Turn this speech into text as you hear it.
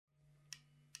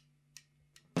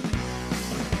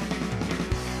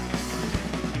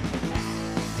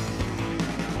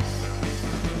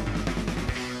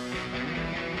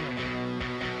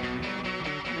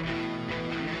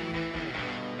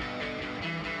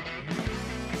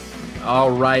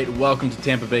All right, welcome to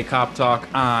Tampa Bay Cop Talk.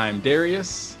 I'm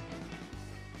Darius.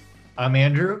 I'm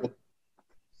Andrew.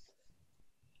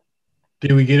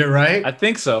 Did we get it right? I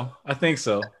think so.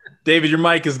 David, your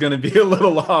mic is going to be a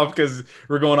little off because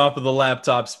we're going off of the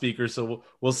laptop speaker. So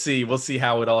we'll see. We'll see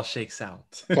how it all shakes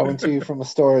out. Coming to you from a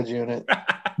storage unit.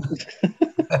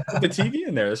 With the TV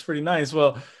in there, that's pretty nice.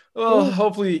 Well,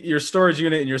 hopefully your storage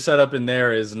unit and your setup in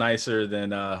there is nicer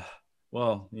than, the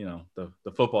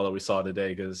football that we saw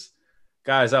today. Because,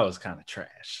 guys, that was kind of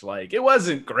trash. Like, it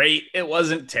wasn't great. It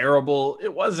wasn't terrible.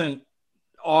 It wasn't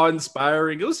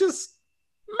awe-inspiring. It was just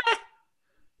meh.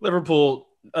 Liverpool,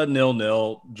 a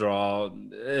 0-0 draw.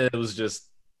 It was just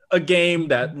a game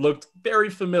that looked very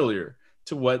familiar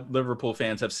to what Liverpool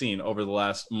fans have seen over the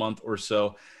last month or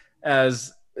so,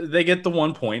 as they get the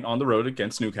 1 point on the road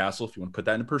against Newcastle, if you want to put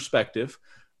that in perspective.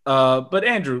 But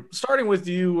Andrew, starting with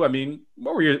you, I mean,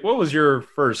 what was your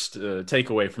first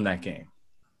takeaway from that game?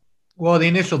 Well, the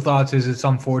initial thoughts is it's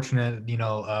unfortunate,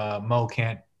 Mo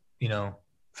can't,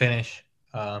 finish.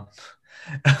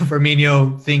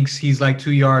 Firmino thinks he's like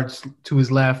 2 yards to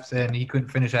his left and he couldn't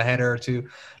finish a header or two.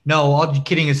 No, all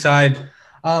kidding aside,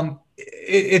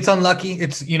 it's unlucky.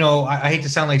 It's, I hate to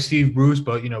sound like Steve Bruce,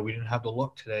 but, we didn't have the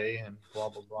luck today and blah,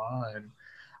 blah, blah.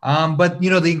 And, but,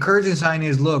 the encouraging sign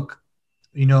is, look,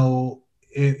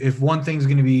 if one thing's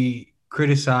going to be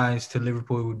criticized to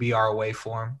Liverpool, it would be our away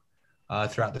form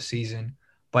throughout the season.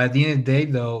 But at the end of the day,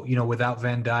 though, without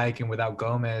Van Dijk and without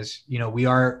Gomez, we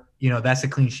are, that's a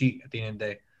clean sheet at the end of the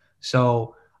day.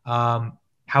 So,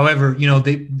 however,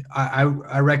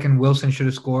 I reckon Wilson should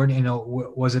have scored.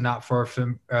 Was it not for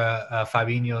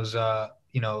Fabinho's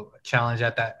challenge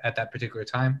at that particular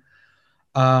time?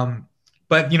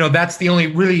 But that's the only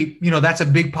really that's a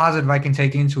big positive I can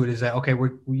take into it, is that okay,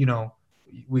 we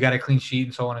got a clean sheet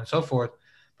and so on and so forth.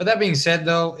 But that being said,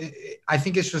 though, I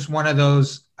think it's just one of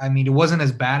those. I mean, it wasn't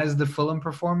as bad as the Fulham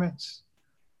performance,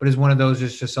 but it's one of those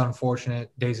just unfortunate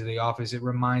days of the office. It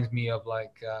reminds me of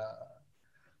like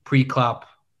pre-Klopp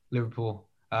Liverpool,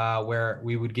 where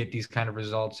we would get these kind of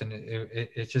results, and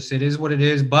it is what it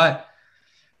is. But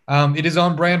it is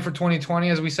on brand for 2020,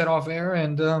 as we said off air,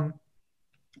 and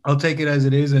I'll take it as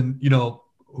it is. And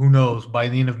who knows? By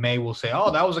the end of May, we'll say, "Oh,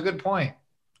 that was a good point."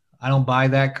 I don't buy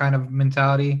that kind of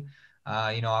mentality.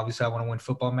 Obviously I want to win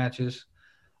football matches,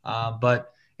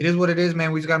 but it is what it is,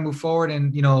 man. We just got to move forward.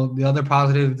 And, the other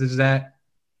positive is that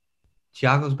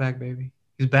Thiago's back, baby.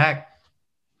 He's back.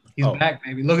 He's back,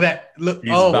 baby. Look at that. Look.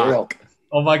 He's back.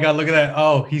 Oh my God. Look at that.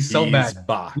 Oh, he's back.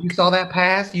 back. You saw that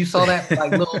pass? You saw that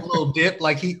like little dip?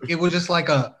 Like it was just like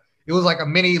a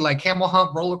mini like camel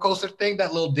hump roller coaster thing.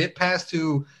 That little dip pass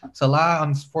to Salah.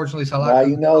 Unfortunately, Salah.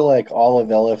 Like all of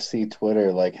LFC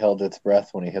Twitter like held its breath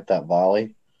when he hit that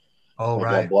volley. Oh, like,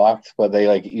 right. Got blocked, but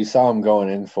they you saw him going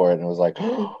in for it, and it was like.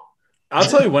 I'll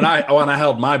tell you when I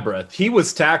held my breath. He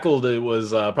was tackled. It was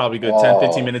probably good 10,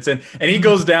 15 minutes in, and he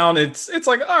goes down. It's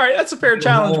like, all right, that's a fair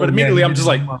challenge, but immediately I'm just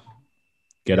like,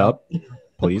 get up,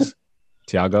 please.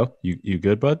 Thiago, you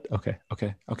good, bud? Okay.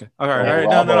 All right.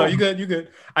 No, you good.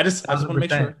 I just want to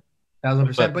make sure.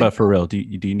 1,000%. But for real, do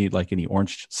you need like any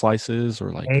orange slices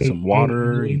or like some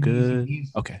water? You good?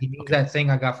 Okay. He needs that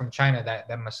thing I got from China,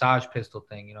 that massage pistol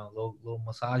thing, little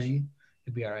massagey.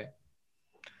 It'd be all right.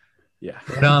 Yeah.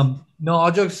 But, no, all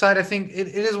jokes aside, I think it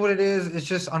is what it is. It's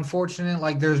just unfortunate.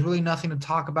 Like, there's really nothing to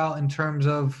talk about in terms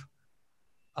of.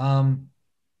 I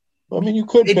mean, you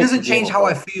could. It doesn't change how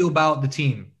I feel about the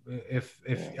team. If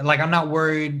like, I'm not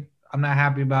worried. I'm not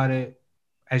happy about it.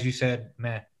 As you said,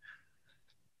 man.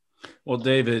 Well,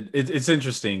 David, it's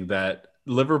interesting that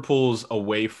Liverpool's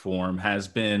away form has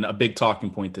been a big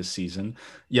talking point this season.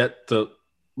 Yet the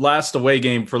last away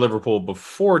game for Liverpool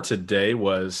before today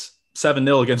was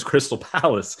 7-0 against Crystal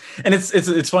Palace. And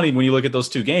it's funny when you look at those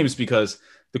two games because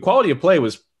the quality of play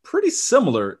was pretty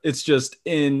similar. It's just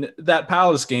in that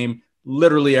Palace game,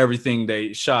 literally everything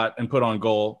they shot and put on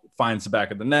goal finds the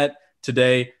back of the net.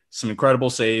 Today, some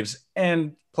incredible saves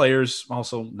and players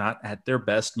also not at their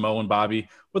best, Mo and Bobby,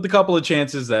 with a couple of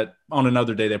chances that on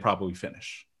another day they probably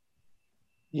finish.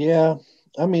 Yeah.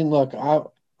 I mean, look, I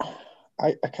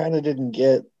kind of didn't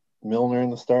get Milner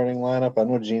in the starting lineup. I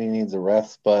know Gini needs a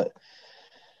rest, but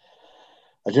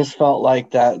I just felt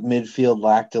like that midfield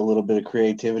lacked a little bit of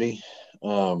creativity.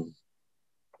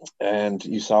 And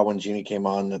you saw when Gini came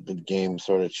on that the game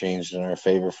sort of changed in our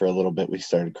favor for a little bit. We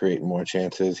started creating more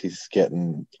chances. He's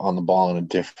getting on the ball in a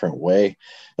different way.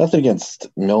 Nothing against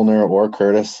Milner or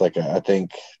Curtis. Like, I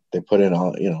think they put in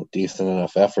all, decent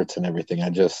enough efforts and everything.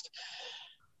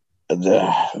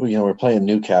 We're playing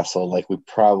Newcastle. Like, we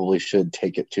probably should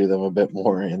take it to them a bit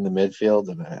more in the midfield.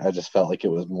 And I just felt like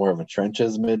it was more of a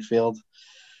trenches midfield.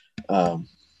 Um,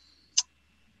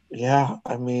 yeah,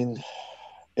 I mean,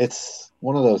 it's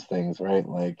one of those things, right?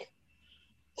 Like,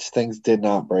 things did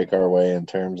not break our way in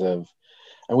terms of,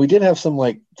 and we did have some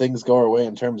like things go our way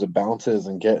in terms of bounces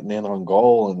and getting in on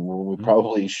goal, and we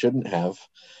probably shouldn't have,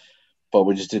 but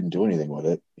we just didn't do anything with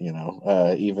it.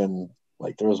 Even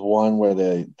like there was one where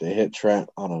they hit Trent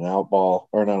on an out ball,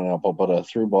 or not an out ball, but a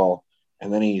through ball,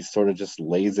 and then he sort of just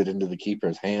lays it into the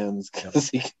keeper's hands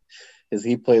because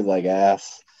he played like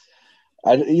ass.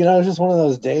 It's just one of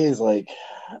those days. Like,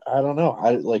 I don't know.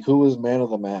 Who was man of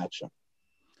the match?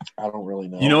 I don't really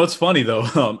know. You know, it's funny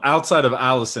though. Outside of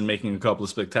Allison making a couple of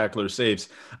spectacular saves,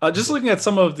 just looking at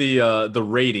some of the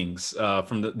ratings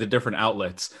from the different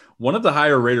outlets, one of the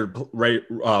higher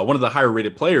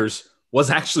rated players was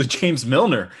actually James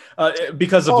Milner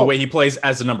because of the way he plays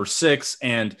as a number 6,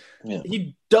 and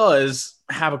he does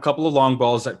have a couple of long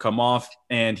balls that come off,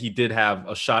 and he did have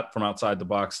a shot from outside the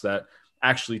box that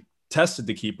actually tested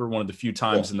the keeper one of the few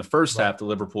times in the first half the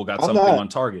Liverpool got something on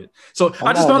target. So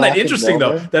I just found that interesting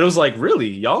though, that it was like, really,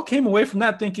 y'all came away from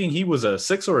that thinking he was a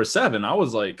 6 or a 7. I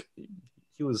was like,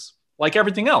 he was like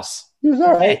everything else. He was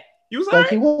all right. He was all right.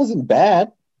 He wasn't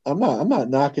bad. I'm not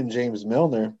knocking James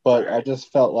Milner, but I just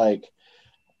felt like,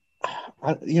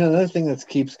 another thing that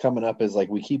keeps coming up is like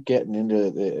we keep getting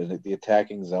into the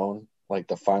attacking zone, like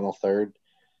the final third,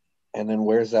 and then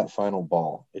where's that final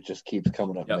ball? It just keeps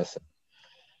coming up missing.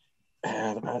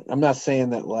 And I'm not saying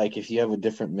that like if you have a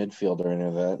different midfielder in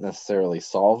there that necessarily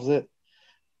solves it,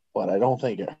 but I don't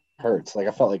think it hurts. Like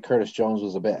I felt like Curtis Jones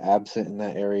was a bit absent in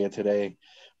that area today,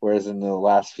 whereas in the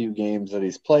last few games that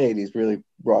he's played, he's really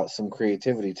brought some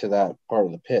creativity to that part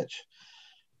of the pitch.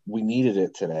 We needed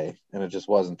it today, and it just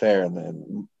wasn't there. And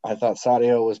then I thought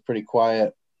Sadio was pretty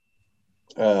quiet.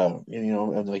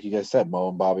 And like you guys said, Mo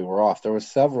and Bobby were off. There were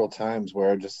several times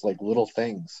where just like little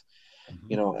things,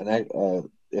 and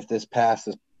if this pass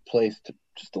is placed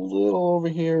just a little over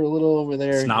here, a little over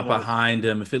there. It's not behind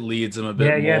him. If it leads him a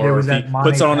bit more. There was if he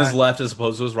puts it on his left as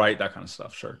opposed to his right, that kind of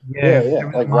stuff. Sure. Yeah.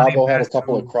 Like Robbo had a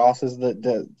couple of crosses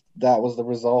that was the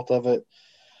result of it.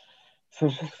 So,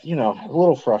 a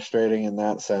little frustrating in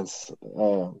that sense. I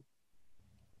don't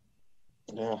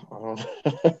know.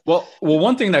 well,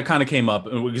 one thing that kind of came up,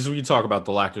 because we talk about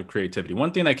the lack of creativity,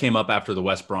 one thing that came up after the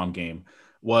West Brom game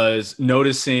was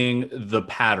noticing the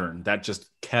pattern that just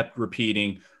kept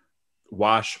repeating,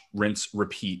 wash, rinse,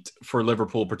 repeat for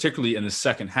Liverpool, particularly in the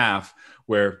second half,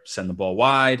 where send the ball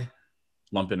wide,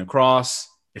 lump in across,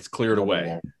 it's cleared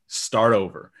away, start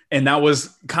over. And that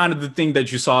was kind of the thing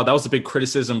that you saw. That was a big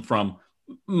criticism from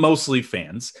mostly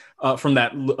fans from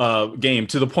that game,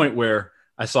 to the point where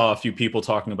I saw a few people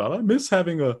talking about, I miss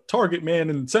having a target man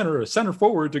in center, a center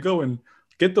forward to go and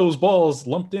get those balls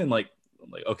lumped in. Like,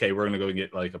 okay, we're going to go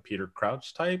get like a Peter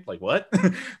Crouch type, like what?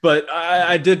 But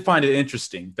I did find it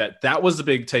interesting that was the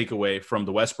big takeaway from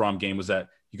the West Brom game, was that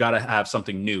you got to have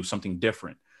something new, something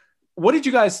different. What did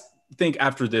you guys think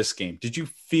after this game? Did you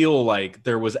feel like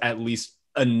there was at least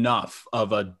enough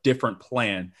of a different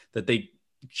plan, that they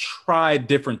tried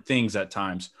different things at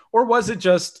times? Or was it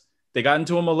just they got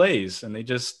into a malaise and they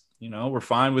just, were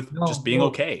fine with just being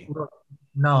okay?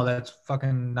 No, that's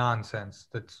fucking nonsense.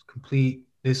 That's complete.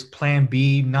 This plan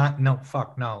B, no.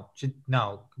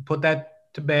 Put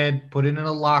that to bed, put it in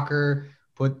a locker,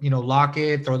 lock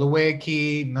it, throw away a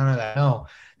key, none of that. No.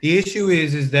 The issue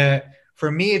is that for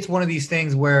me, it's one of these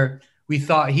things where he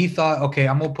thought, okay,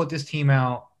 I'm going to put this team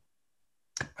out.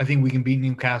 I think we can beat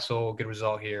Newcastle, get a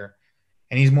result here.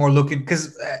 And he's more looking,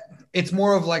 because it's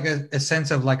more of like a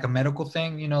sense of like a medical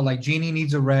thing, like Genie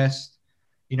needs a rest,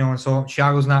 and so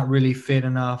Thiago's not really fit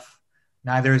enough.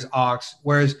 Neither is Ox.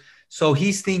 So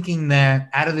he's thinking that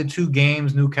out of the two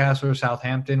games, Newcastle or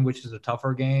Southampton, which is a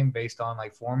tougher game based on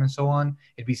like form and so on,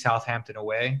 it'd be Southampton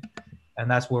away.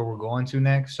 And that's where we're going to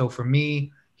next. So for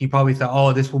me, he probably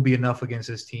thought, this will be enough against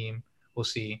this team. We'll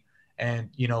see. And,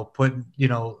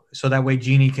 so that way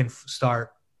Genie can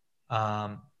start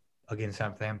against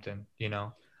Southampton,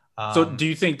 So do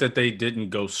you think that they didn't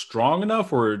go strong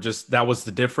enough, or just that was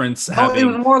the difference? No, it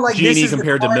was more like Genie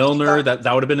compared to Milner, that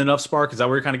would have been enough spark? Is that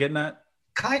what you're kind of getting at?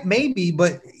 Maybe,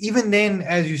 but even then,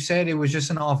 as you said, it was just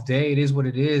an off day. It is what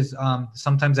it is.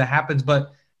 Sometimes that happens,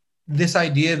 but this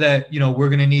idea that,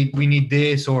 we need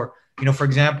this, or, for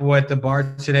example, at the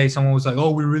bar today, someone was like,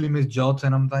 "Oh, we really miss Jota,"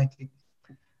 and I'm like,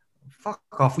 "Fuck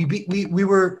off." We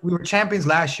were champions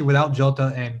last year without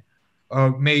Jota, and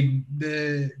made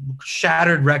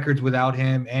shattered records without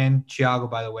him, and Thiago,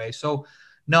 by the way. So,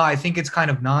 no, I think it's kind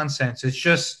of nonsense. It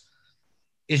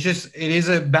is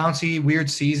a bouncy, weird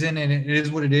season, and it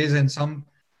is what it is. And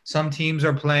some teams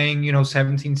are playing,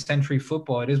 17th century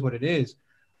football. It is what it is.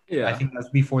 Yeah. I think that's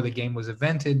before the game was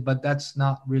invented, but that's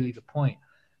not really the point.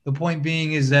 The point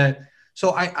being is that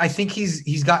so I think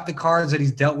he's got the cards that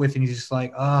he's dealt with, and he's just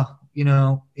like,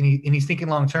 and he's thinking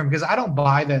long term, because I don't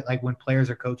buy that, like, when players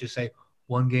or coaches say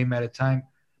one game at a time.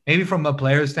 Maybe from a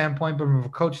player standpoint, but from a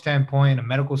coach standpoint, a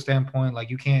medical standpoint, like,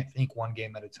 you can't think one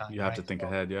game at a time. You have to think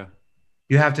ahead, yeah.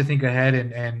 You have to think ahead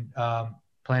and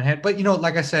plan ahead. But,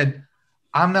 like I said,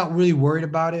 I'm not really worried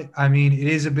about it. I mean, it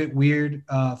is a bit weird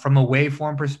from a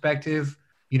waveform perspective.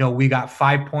 We got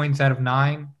 5 points out of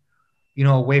 9,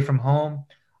 away from home.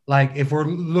 Like, if we're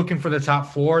looking for the top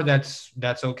 4, that's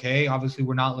okay. Obviously,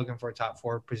 we're not looking for a top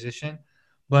 4 position.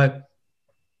 But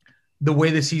the way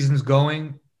the season's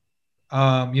going,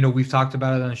 we've talked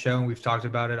about it on the show, and we've talked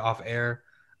about it off air.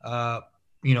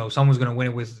 Someone's going to win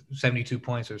it with 72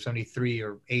 points or 73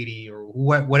 or 80 or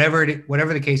whatever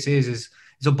the case is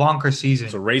it's a bonkers season.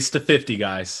 It's a race to 50,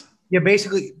 guys. Yeah,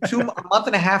 basically a month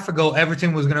and a half ago,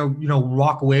 Everton was going to,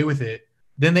 walk away with it.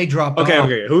 Then they dropped off.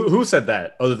 Okay. Who said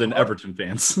that other than Everton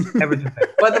fans? Everton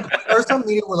fans. But the first time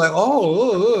media were like,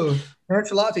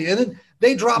 Ancelotti. And then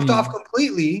they dropped off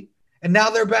completely, and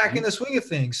now they're back in the swing of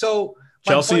things. So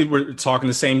Chelsea were talking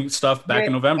the same stuff back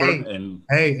in November.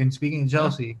 And speaking of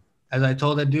Chelsea, as I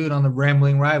told that dude on the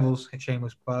Rambling Rivals,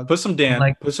 shameless plug. Put some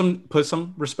put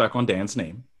some respect on Dan's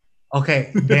name.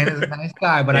 Okay, Dan is a nice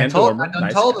guy, but I told him.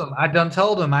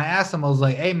 I asked him. I was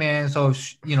like, "Hey, man, so if,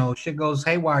 shit goes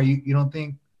haywire, you don't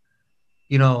think,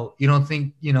 he'll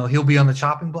be on the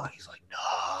chopping block?" He's like, "No."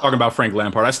 Talking about Frank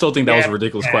Lampard, I still think that was a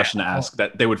ridiculous question to ask.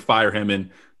 That they would fire him in.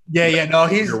 No,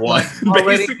 he's one.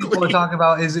 Already people are talking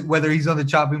about whether he's on the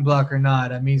chopping block or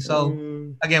not. I mean,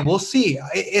 so again, we'll see.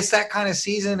 It's that kind of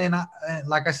season, and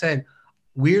like I said,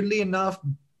 weirdly enough.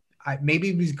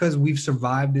 Maybe because we've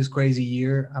survived this crazy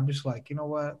year, I'm just like, you know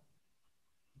what?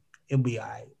 It'll be all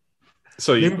right.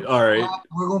 So, all right.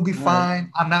 We're going to be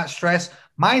fine. I'm not stressed.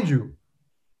 Mind you,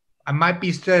 I might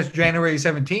be stressed January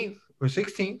 17th or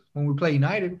 16th when we play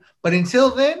United. But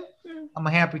until then, I'm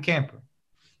a happy camper.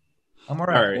 I'm all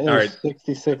right. All right.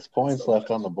 66 points left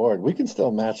on the board. We can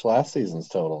still match last season's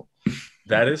total.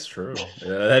 That is true.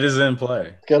 Yeah, that is in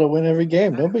play. Got to win every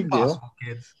game. No big deal.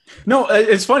 No,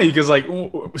 it's funny because, like,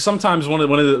 sometimes one of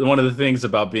the things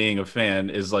about being a fan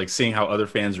is, like, seeing how other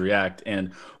fans react.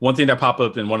 And one thing that popped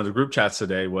up in one of the group chats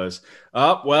today was,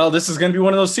 well, this is going to be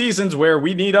one of those seasons where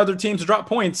we need other teams to drop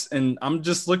points. And I'm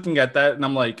just looking at that and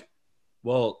I'm like,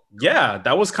 well, yeah,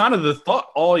 that was kind of the thought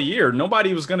all year.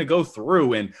 Nobody was going to go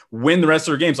through and win the rest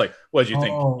of their games. Like, what did you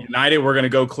think? United were going to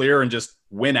go clear and just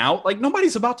win out? Like,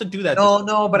 nobody's about to do that.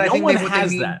 No, but I think no one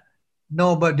has that.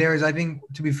 No, but Darius, I think,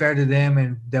 to be fair to them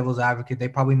and devil's advocate, they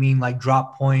probably mean like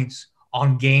drop points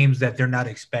on games that they're not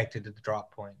expected to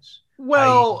drop points.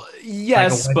 Well,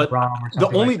 yes, like but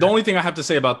the only thing I have to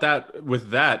say about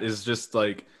that is just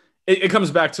like it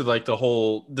comes back to like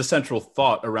the central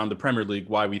thought around the Premier League,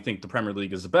 why we think the Premier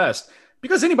League is the best,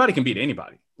 because anybody can beat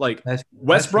anybody. Like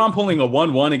West Brom pulling a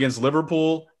 1-1 against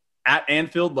Liverpool at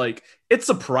Anfield, like it's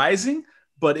surprising,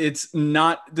 but it's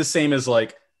not the same as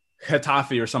like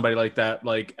Getafe or somebody like that,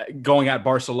 like going at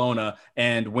Barcelona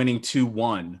and winning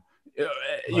 2-1.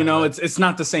 It's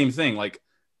not the same thing. Like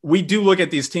we do look at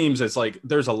these teams as like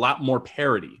there's a lot more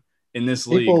parity in this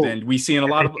league than we see in a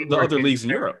lot of the other leagues in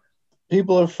Europe.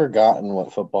 People have forgotten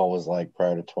what football was like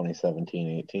prior to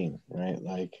 2017-18, right?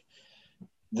 Like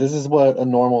this is what a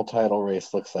normal title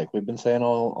race looks like. We've been saying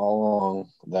all along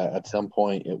that at some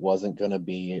point it wasn't going to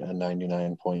be a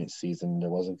 99-point season. There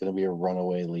wasn't going to be a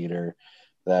runaway leader,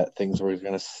 that things were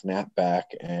going to snap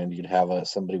back and you'd have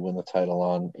somebody win the title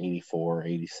on 84,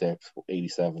 86,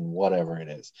 87, whatever it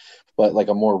is. But like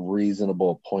a more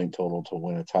reasonable point total to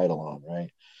win a title on, right?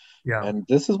 Yeah. And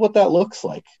this is what that looks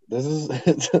like.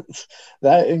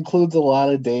 That includes a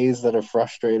lot of days that are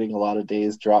frustrating, a lot of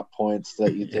days drop points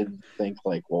that you didn't think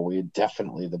like, well, we're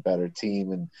definitely the better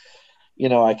team. And,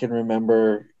 I can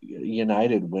remember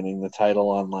United winning the title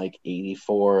on like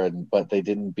 84, but they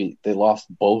lost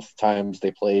both times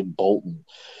they played Bolton.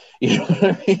 You know what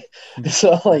I mean?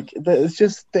 So like, it's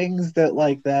just things that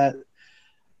like that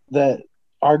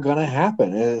are going to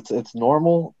happen. It's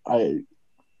normal.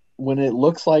 When it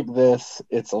looks like this,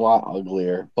 it's a lot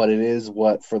uglier, but it is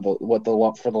what for the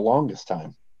longest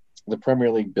time the Premier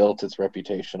League built its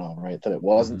reputation on, right? That it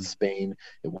wasn't Spain,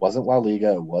 it wasn't La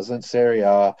Liga, it wasn't Serie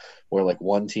A, where like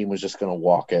one team was just going to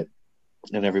walk it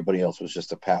and everybody else was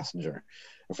just a passenger.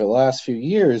 And for the last few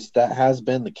years, that has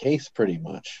been the case pretty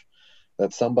much,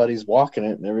 that somebody's walking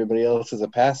it and everybody else is a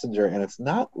passenger. And it's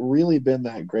not really been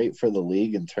that great for the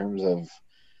league in terms of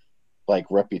like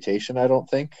reputation. I don't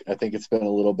think. I think it's been a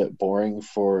little bit boring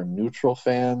for neutral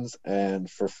fans and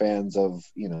for fans of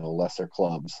lesser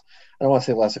clubs. I don't want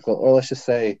to say lesser clubs, or let's just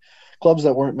say clubs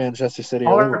that weren't Manchester City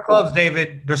All or our Liverpool. clubs,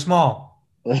 David, they're small.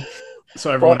 So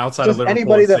everyone outside of just Liverpool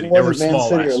anybody and that City, they were wasn't Man small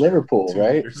City or last year, Liverpool, 2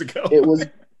 right? years ago.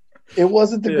 It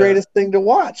wasn't the Yeah. greatest thing to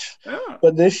watch. Yeah.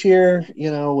 But this year,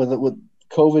 with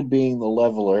COVID being the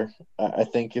leveler, I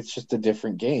think it's just a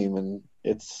different game, and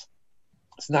it's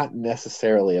not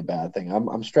necessarily a bad thing.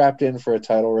 I'm strapped in for a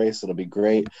title race. It'll be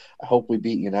great. I hope we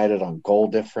beat United on goal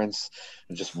difference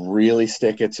and just really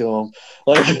stick it to them.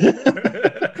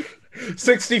 Like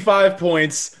 65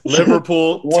 points,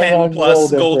 Liverpool 1 10 on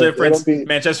plus goal difference, It'll be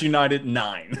Manchester United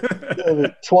 9.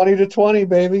 20-20,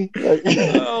 baby. Like,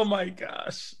 oh my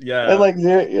gosh. Yeah. and like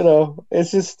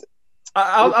it's just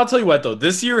I'll tell you what though,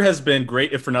 this year has been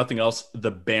great, if for nothing else,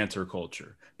 the banter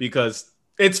culture, because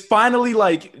it's finally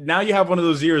like now you have one of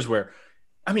those years where,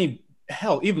 I mean,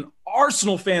 hell, even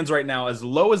Arsenal fans right now, as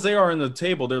low as they are in the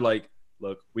table, they're like,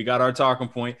 look, we got our talking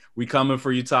point. We coming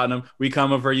for you, Tottenham. We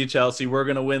coming for you, Chelsea. We're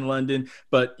going to win London.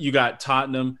 But you got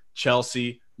Tottenham,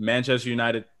 Chelsea, Manchester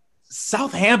United,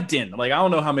 Southampton. Like, I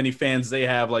don't know how many fans they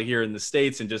have like here in the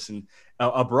States and just in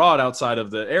abroad outside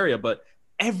of the area, but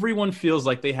everyone feels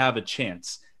like they have a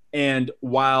chance. And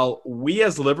while we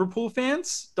as Liverpool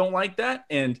fans don't like that,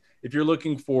 and if you're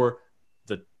looking for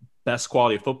the best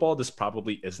quality of football, this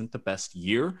probably isn't the best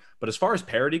year. But as far as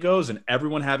parity goes and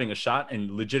everyone having a shot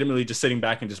and legitimately just sitting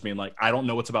back and just being like, I don't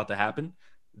know what's about to happen,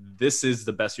 this is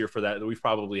the best year for that we've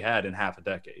probably had in half a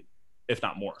decade, if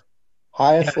not more.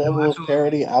 highest level of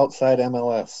parity outside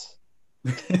MLS.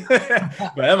 But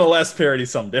MLS parody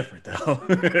is something different, though.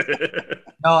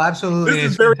 No, absolutely. This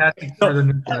is It's very- fantastic for the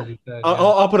news, as you said, yeah.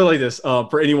 I'll put it like this.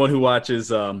 For anyone who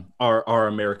watches our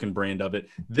American brand of it,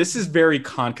 this is very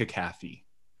CONCACAF-y,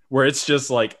 where it's just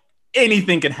like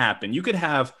anything can happen. You could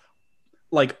have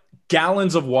like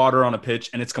gallons of water on a pitch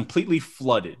and it's completely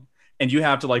flooded. And you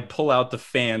have to like pull out the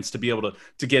fans to be able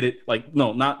to get it like,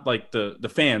 no, not like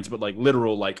the fans, but like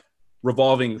literal like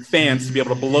revolving fans to be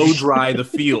able to blow dry the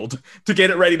field to get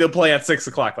it ready to play at 6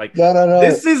 o'clock. Like No.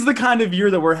 this is the kind of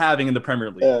year that we're having in the Premier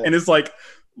League. Yeah. And it's like,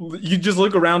 you just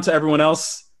look around to everyone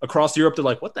else across Europe. They're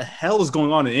like, what the hell is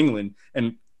going on in England?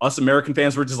 And us American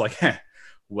fans were just like,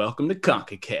 welcome to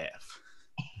CONCACAF.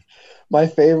 My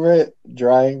favorite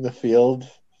drying the field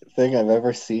thing I've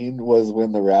ever seen was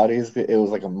when the Rowdies, it was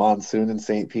like a monsoon in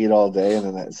St. Pete all day, and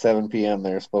then at 7 p.m.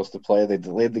 they were supposed to play. They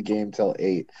delayed the game till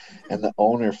 8, and the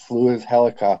owner flew his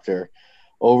helicopter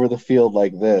over the field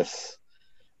like this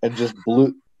and just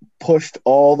pushed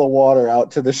all the water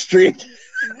out to the street.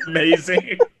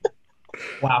 Amazing.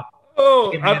 Wow.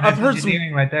 Oh, Man, I've that's heard some.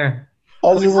 engineering right there. I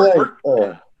was just Like,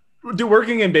 like, Dude,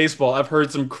 working in baseball, I've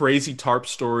heard some crazy tarp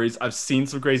stories. I've seen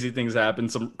some crazy things happen,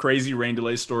 some crazy rain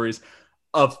delay stories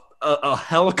of a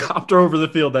helicopter over the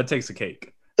field that takes a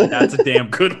cake. That's a damn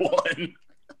good one.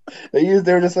 they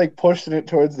were just like pushing it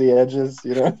towards the edges,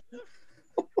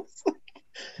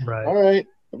 Right. All right,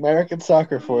 American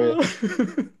soccer for you.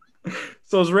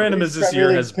 So as random as this Premier year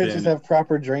League has pitches been. have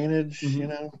proper drainage,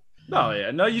 Mhm. No,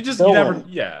 yeah, no, you No never, one.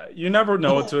 you never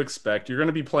know what to expect. You're going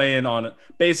to be playing on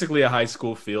basically a high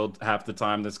school field half the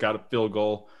time that's got a field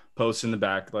goal post in the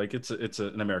back. Like it's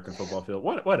an American football field.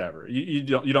 Whatever. You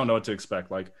don't know what to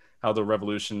expect. Like how the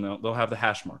Revolution, they'll have the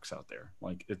hash marks out there.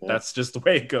 Like that's just the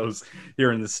way it goes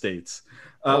here in the States.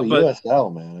 But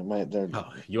USL, man,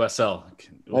 USL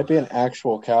might be an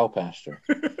actual cow pasture.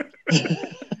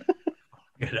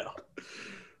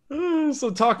 So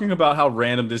talking about how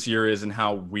random this year is and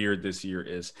how weird this year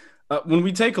is, when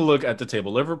we take a look at the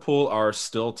table, Liverpool are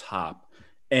still top,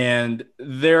 and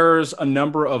there's a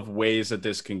number of ways that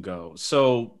this can go.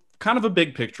 So kind of a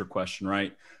big picture question,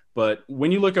 right? But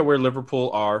when you look at where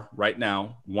Liverpool are right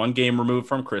now, one game removed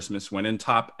from Christmas, went in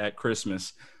top at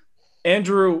Christmas.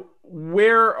 Andrew,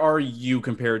 where are you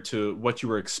compared to what you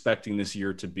were expecting this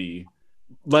year to be?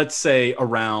 Let's say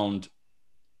around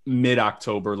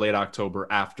mid-October, late October,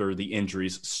 after the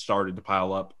injuries started to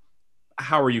pile up.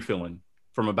 How are you feeling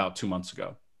from about 2 months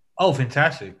ago? Oh,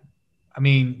 fantastic. I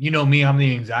mean, you know me, I'm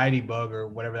the anxiety bug or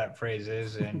whatever that phrase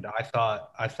is. And I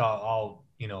thought all,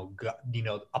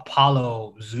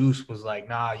 Apollo Zeus was like,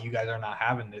 nah, you guys are not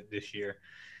having it this year.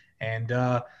 And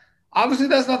obviously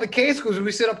that's not the case because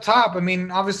we sit up top. I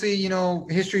mean, obviously,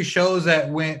 history shows that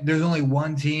when there's only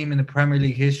one team in the Premier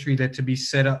League history that to be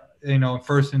set up,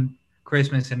 first in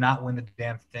Christmas and not win the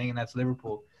damn thing, and that's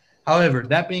Liverpool. However,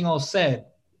 that being all said,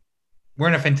 we're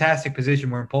in a fantastic position.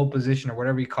 We're in pole position or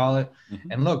whatever you call it.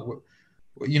 Mm-hmm. And look,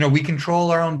 we control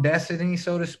our own destiny,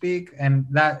 so to speak. And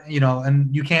that,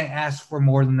 and you can't ask for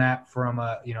more than that from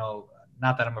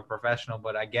Not that I'm a professional,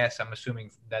 but I guess I'm assuming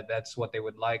that that's what they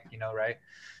would like, right?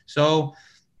 So,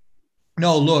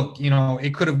 no, look,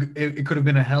 it could have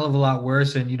been a hell of a lot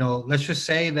worse. And, let's just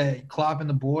say that Klopp and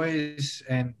the boys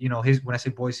and, when I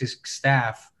say boys, his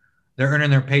staff, they're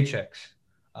earning their paychecks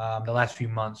the last few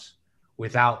months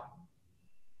without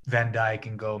Van Dijk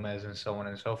and Gomez and so on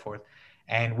and so forth.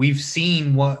 And we've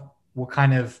seen what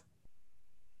kind of,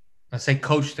 let's say,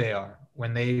 coach they are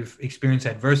when they've experienced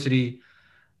adversity.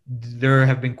 There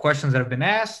have been questions that have been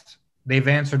asked. They've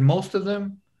answered most of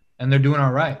them, and they're doing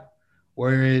all right.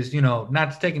 Whereas,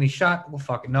 not to take any shot. Well,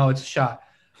 fuck it. No, it's a shot.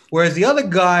 Whereas the other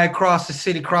guy across the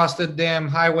city, across the damn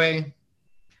highway,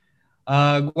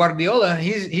 Guardiola,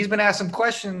 he's been asked some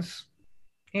questions.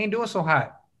 He ain't doing so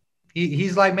hot.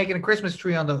 He's like making a Christmas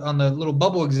tree on the little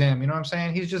bubble exam. You know what I'm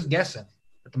saying? He's just guessing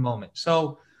at the moment.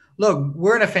 So, look,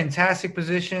 we're in a fantastic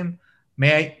position.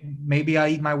 Maybe I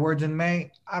eat my words in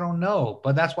May. I don't know.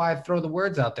 But that's why I throw the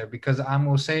words out there, because I'm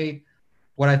going to say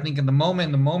what I think in the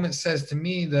moment. The moment says to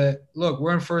me that, look,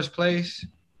 we're in first place.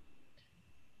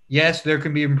 Yes, there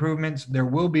can be improvements. There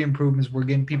will be improvements. We're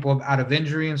getting people out of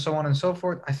injury and so on and so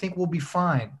forth. I think we'll be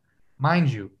fine.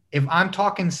 Mind you, if I'm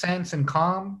talking sense and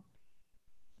calm,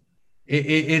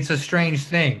 it's a strange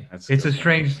thing. It's a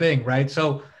strange thing, right?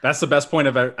 So that's the best point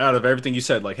out of everything you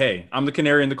said. Like, hey, I'm the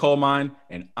canary in the coal mine,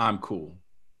 and I'm cool.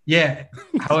 Yeah.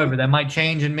 However, that might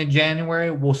change in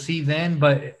mid-January. We'll see then.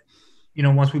 But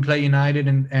once we play United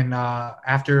and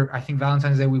after, I think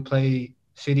Valentine's Day, we play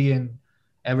City and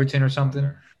Everton or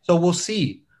something. So we'll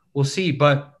see.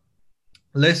 But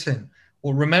listen,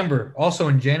 well, remember, also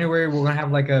in January, we're going to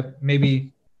have like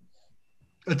maybe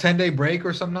a 10-day break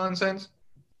or some nonsense,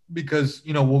 because,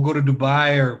 we'll go to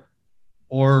Dubai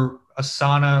or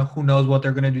Asana. Who knows what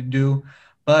they're going to do.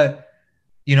 But,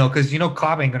 because,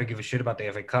 Klopp ain't going to give a shit about the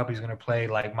FA Cup. He's going to play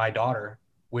like My Daughter,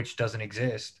 which doesn't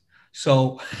exist.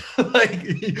 So, like,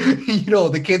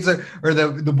 the kids or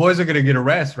the boys are going to get a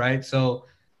rest, right? So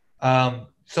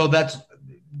that's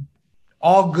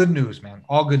all good news, man.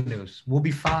 All good news. We'll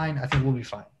be fine. I think we'll be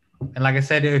fine. And like I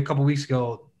said a couple weeks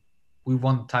ago, we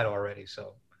won the title already.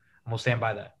 So I'm going to stand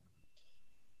by that.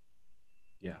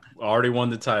 Yeah, already won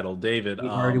the title, David. We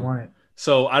already won it.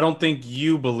 So I don't think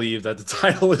you believe that the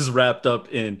title is wrapped up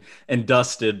and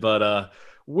dusted, but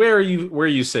where are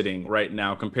you sitting right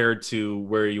now compared to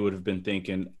where you would have been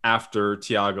thinking after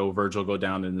Thiago, Virgil go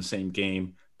down in the same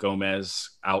game,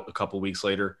 Gomez out a couple weeks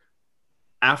later?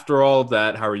 After all of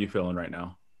that, how are you feeling right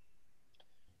now?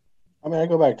 I mean, I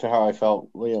go back to how I felt,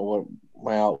 what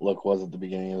my outlook was at the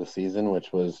beginning of the season,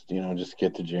 which was, just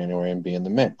get to January and be in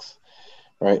the mix.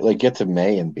 Right, like get to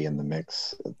May and be in the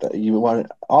mix.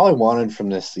 All I wanted from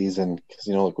this season,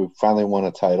 because we finally won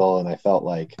a title, and I felt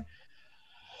like,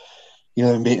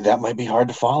 that might be hard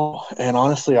to follow. And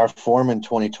honestly, our form in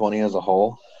 2020 as a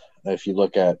whole, if you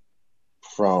look at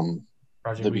from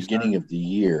the beginning of the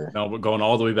year, no, we're going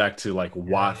all the way back to like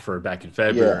Watford back in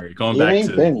February, going back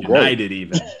to United great.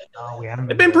 Even. No, we haven't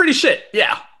it's been pretty shit.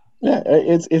 Yeah. Yeah,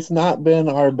 it's not been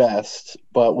our best,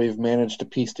 but we've managed to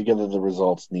piece together the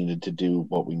results needed to do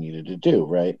what we needed to do,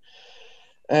 right?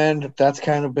 And that's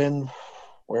kind of been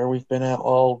where we've been at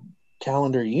all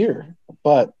calendar year.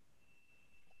 But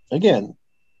again,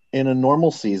 in a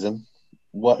normal season,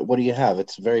 what do you have?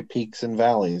 It's very peaks and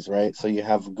valleys, right? So you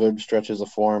have good stretches of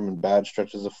form and bad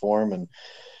stretches of form. And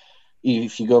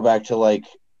if you go back to like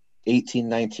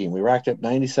 18-19, we racked up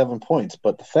 97 points,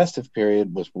 but the festive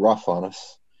period was rough on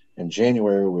us. In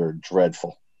January, we were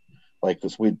dreadful. Like,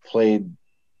 because we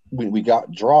got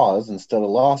draws instead of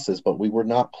losses, but we were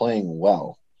not playing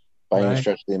well by any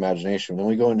stretch of the imagination. Then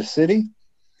we go into City,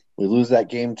 we lose that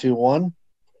game 2-1,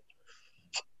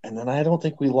 and then I don't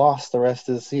think we lost the rest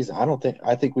of the season.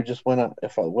 I think we just went on,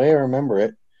 if the way I remember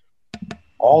it,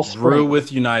 all spring. Drew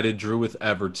with United, drew with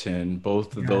Everton.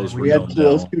 Both of those were we had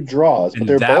those two draws, but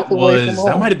they're both away from home.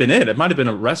 That might have been it. It might have been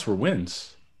a rest for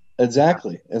wins.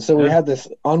 Exactly. And so we had this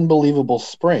unbelievable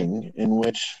spring in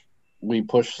which we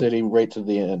pushed City right to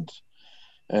the end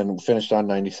and finished on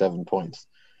 97 points.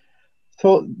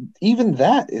 So even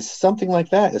that is something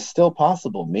like that is still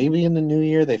possible. Maybe in the new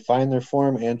year they find their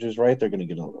form. Andrew's right. They're going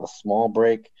to get a small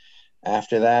break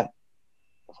after that.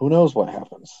 Who knows what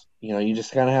happens? You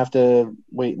just kind of have to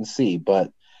wait and see.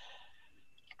 But,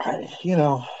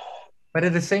 But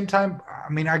at the same time,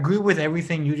 I mean, I agree with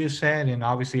everything you just said, and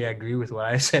obviously I agree with what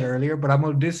I said earlier, but I'm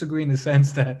going to disagree in the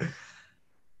sense that,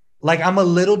 like, I'm a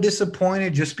little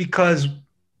disappointed just because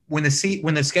when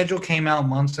the schedule came out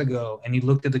months ago and you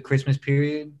looked at the Christmas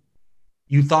period,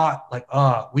 you thought like,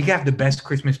 we have the best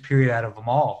Christmas period out of them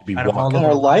all. Be Out of all walking of our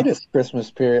our lives. lightest Christmas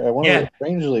period. Yeah.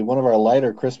 Strangely, one of our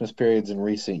lighter Christmas periods in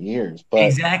recent years. But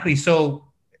Exactly. So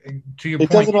to your it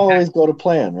point, doesn't always go to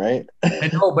plan, right? I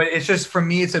know, but it's just for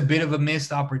me, it's a bit of a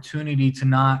missed opportunity to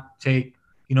not take,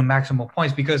 maximal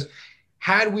points, because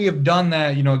had we have done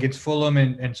that, against Fulham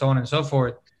and so on and so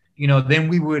forth, then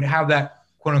we would have that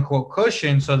quote unquote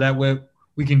cushion so that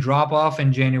we can drop off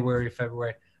in January,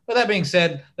 February. But that being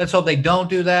said, let's hope they don't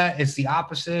do that. It's the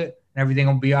opposite, and everything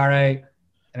will be all right.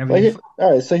 And everything.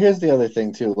 All right. So here's the other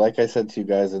thing too. Like I said to you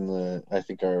guys in I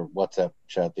think our WhatsApp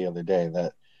chat the other day,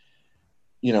 that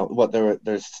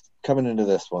there's coming into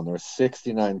this one, there were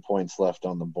 69 points left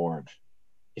on the board.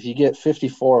 If you get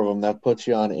 54 of them, that puts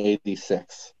you on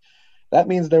 86. That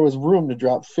means there was room to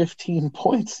drop 15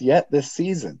 points yet this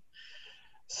season.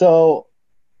 So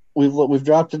we've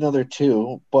dropped another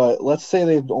 2, but let's say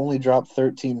they've only dropped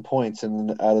 13 points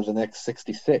out of the next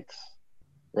 66,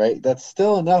 right? That's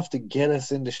still enough to get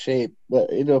us into shape,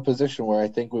 into a position where I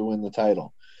think we win the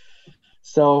title.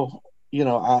 So,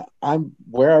 I'm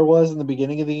where I was in the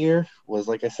beginning of the year was,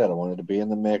 like I said, I wanted to be in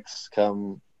the mix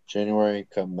come January,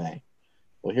 come May.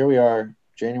 Well, here we are.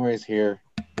 January's here.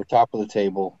 We're top of the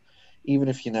table. Even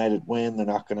if United win, they're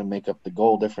not going to make up the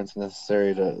goal difference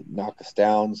necessary to knock us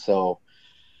down. So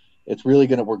it's really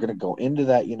we're going to go into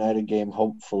that United game.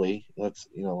 Hopefully, let's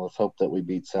hope that we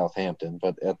beat Southampton.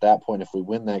 But at that point, if we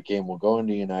win that game, we'll go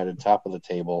into United top of the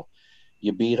table.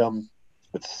 You beat them.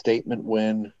 It's a statement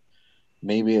win.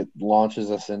 Maybe it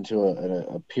launches us into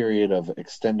a period of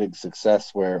extended success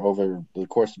where over the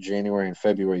course of January and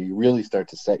February, you really start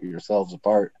to set yourselves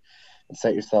apart and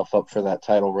set yourself up for that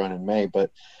title run in May.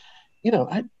 But,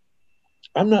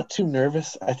 I'm not too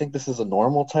nervous. I think this is a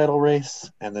normal title race,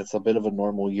 and it's a bit of a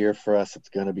normal year for us. It's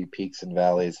going to be peaks and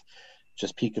valleys.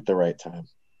 Just peak at the right time.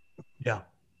 Yeah.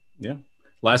 Yeah.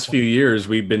 Last few years,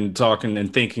 we've been talking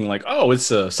and thinking like, oh, it's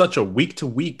such a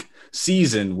week-to-week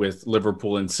season with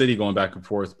Liverpool and City going back and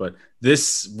forth. But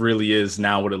this really is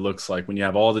now what it looks like when you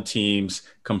have all the teams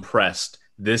compressed.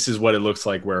 This is what it looks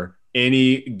like, where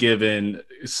any given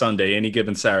Sunday, any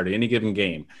given Saturday, any given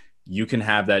game, you can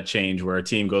have that change where a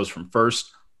team goes from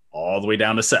first all the way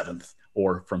down to seventh,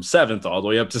 or from seventh all the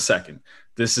way up to second.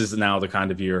 This is now the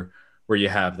kind of year where you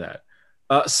have that.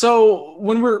 So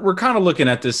when we're kind of looking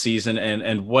at this season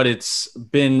and what it's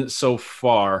been so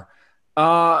far,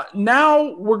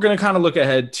 now we're going to kind of look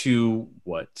ahead to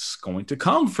what's going to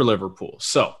come for Liverpool.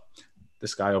 So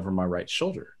this guy over my right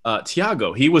shoulder,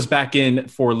 Thiago, he was back in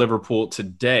for Liverpool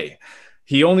today.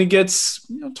 He only gets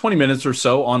 20 minutes or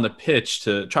so on the pitch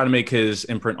to try to make his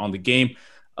imprint on the game.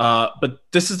 But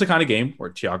this is the kind of game where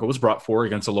Thiago was brought for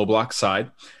against a low block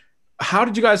side. How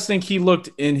did you guys think he looked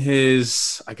in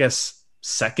his, I guess,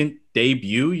 second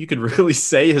debut? You could really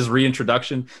say his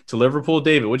reintroduction to Liverpool.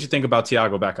 David, what'd you think about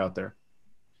Thiago back out there?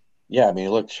 Yeah, I mean, he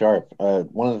looked sharp.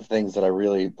 One of the things that I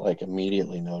really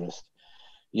immediately noticed,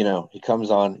 he comes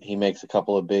on, he makes a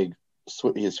couple of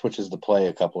he switches the play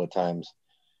a couple of times.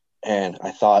 And I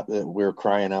thought that we were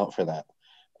crying out for that.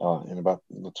 In about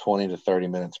 20 to 30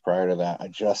 minutes prior to that, I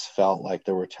just felt like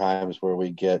there were times where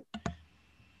we get,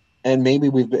 and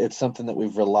maybe it's something that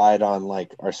we've relied on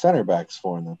like our center backs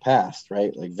for in the past,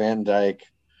 right? Like Van Dijk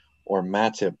or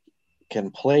Matip can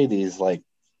play these,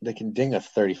 they can ding a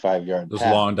 35-yard Those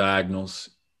pass. Long diagonals.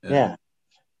 Yeah.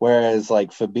 Whereas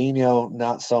Fabinho,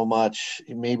 not so much,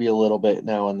 maybe a little bit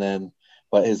now and then,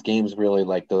 but his game's really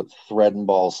like the threading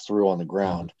balls through on the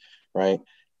ground, right?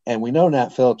 And we know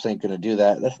Nat Phillips ain't going to do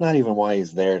that. That's not even why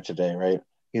he's there today, right?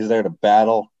 He's there to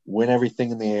battle, win everything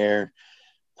in the air,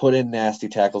 put in nasty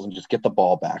tackles, and just get the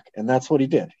ball back. And that's what he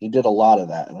did. He did a lot of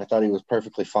that, and I thought he was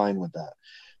perfectly fine with that.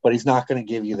 But he's not going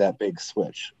to give you that big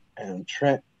switch. And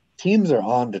teams are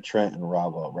on to Trent and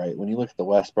Robbo, right? When you look at the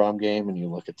West Brom game and you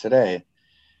look at today,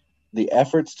 the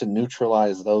efforts to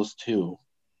neutralize those two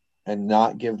and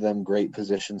not give them great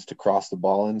positions to cross the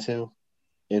ball into,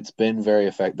 it's been very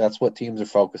effective. That's what teams are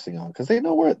focusing on because they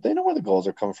know where the goals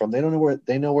are coming from. They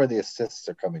know where the assists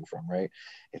are coming from, right?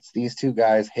 It's these two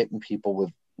guys hitting people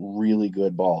with really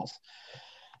good balls.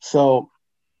 So,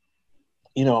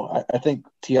 I think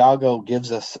Thiago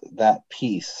gives us that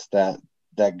piece, that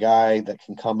guy that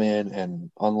can come in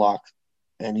and unlock,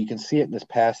 and you can see it in his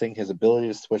passing, his ability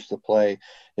to switch the play,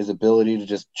 his ability to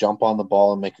just jump on the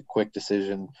ball and make a quick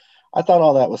decision. I thought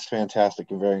all that was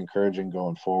fantastic and very encouraging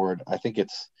going forward. I think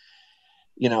it's,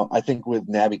 I think with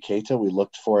Naby Keita, we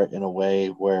looked for it in a way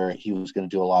where he was going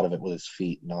to do a lot of it with his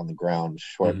feet and on the ground,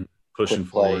 short, pushing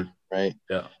play, forward, right?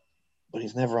 Yeah. But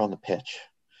he's never on the pitch.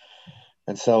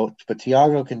 And so, but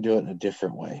Thiago can do it in a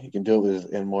different way. He can do it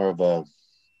in more of a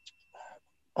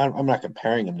I'm not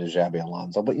comparing him to Xabi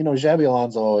Alonso, but Xabi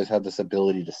Alonso always had this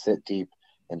ability to sit deep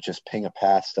and just ping a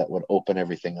pass that would open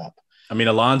everything up. I mean,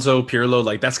 Alonso, Pirlo,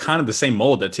 like that's kind of the same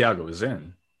mold that Thiago is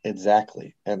in.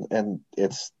 Exactly. And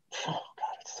it's, oh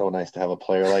God, it's so nice to have a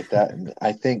player like that. And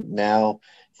I think now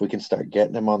if we can start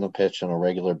getting him on the pitch on a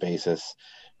regular basis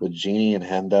with Gini and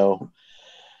Hendo,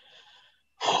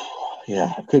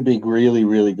 yeah, it could be really,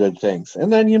 really good things.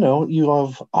 And then, you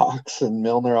have Ox and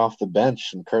Milner off the bench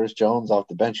and Curtis Jones off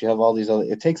the bench. You have all these other –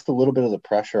 it takes a little bit of the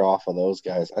pressure off of those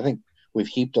guys. I think we've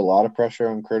heaped a lot of pressure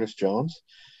on Curtis Jones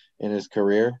in his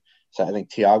career. So I think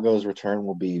Thiago's return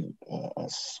will be a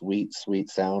sweet, sweet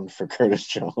sound for Curtis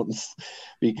Jones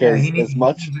because he as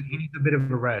much he needs a bit of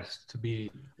a rest to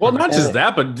be. Well, not just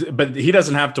that, but he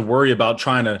doesn't have to worry about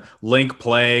trying to link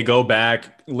play, go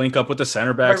back, link up with the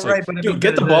center backs. Right, like, but I dude, mean,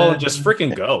 get the ball and just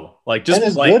freaking go. Like, just and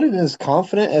as like, good and as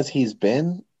confident as he's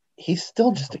been, he's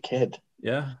still just a kid.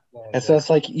 yeah. And so it's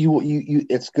like you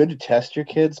it's good to test your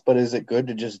kids, but is it good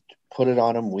to just put it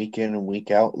on them week in and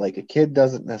week out? Like a kid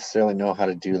doesn't necessarily know how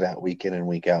to do that week in and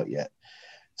week out yet.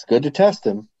 It's good to test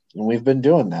him, and we've been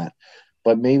doing that.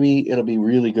 But maybe it'll be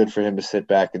really good for him to sit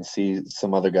back and see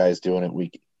some other guys doing it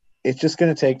week. It's just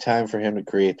going to take time for him to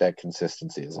create that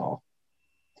consistency is all.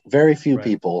 Very few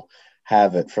people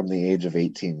have it from the age of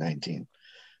 18, 19.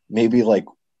 Maybe like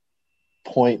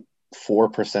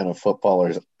 0.4% of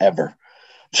footballers ever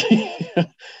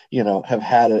have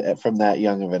had it from that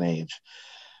young of an age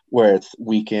where it's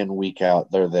week in, week out,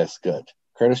 they're this good.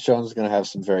 Curtis Jones is going to have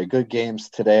some very good games.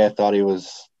 Today I thought he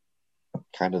was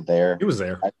kind of there. He was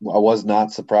there. I was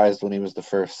not surprised when he was the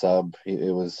first sub.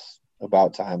 It was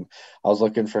about time. I was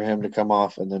looking for him to come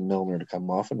off and then Milner to come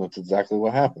off, and that's exactly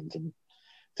what happened. And it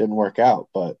didn't work out,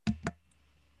 but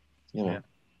Yeah,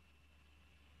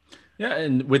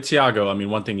 and with Thiago, I mean,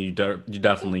 one thing you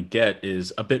definitely get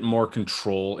is a bit more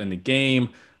control in the game.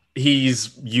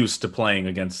 He's used to playing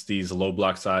against these low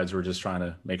block sides. We're just trying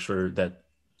to make sure that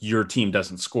your team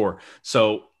doesn't score.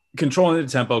 So controlling the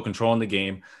tempo, controlling the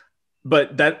game.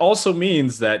 But that also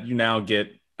means that you now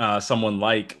get someone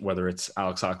like, whether it's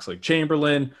Alex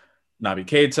Oxlade-Chamberlain, Naby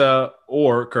Keita,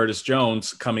 or Curtis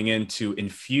Jones coming in to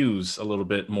infuse a little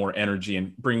bit more energy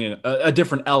and bring in a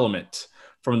different element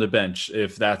from the bench,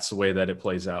 if that's the way that it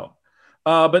plays out.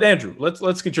 But Andrew,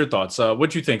 let's get your thoughts. What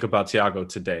do you think about Thiago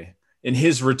today in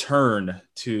his return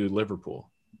to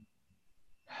Liverpool?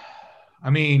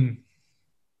 I mean,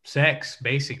 sex,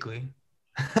 basically.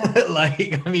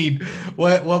 Like, I mean,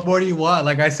 what more do you want?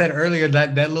 Like I said earlier,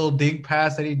 that little dink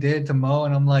pass that he did to Mo,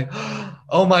 and I'm like,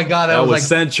 oh my God, that was like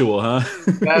sensual, huh?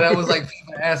 Yeah, that was like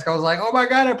FIFA-esque. I was like, oh my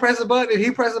God, I pressed a button, and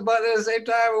he pressed a button at the same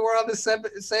time, and we're on the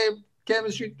same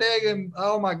chemistry thing, and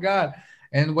oh my God.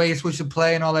 And the way he switched to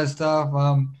play and all that stuff.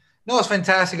 No, it's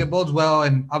fantastic. It bodes well.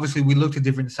 And obviously we looked a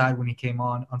different side when he came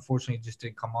on. Unfortunately, it just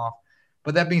didn't come off.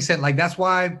 But that being said, like that's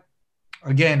why,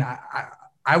 again,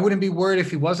 I wouldn't be worried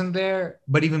if he wasn't there,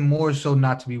 but even more so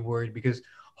not to be worried because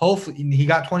hopefully he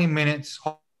got 20 minutes.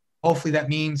 Hopefully that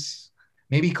means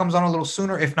maybe he comes on a little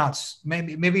sooner. If not,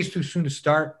 maybe it's too soon to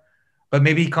start, but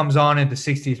maybe he comes on at the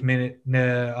 60th minute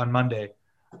on Monday.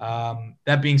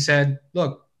 That being said,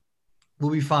 look,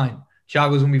 we'll be fine.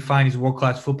 Thiago's gonna be fine. He's a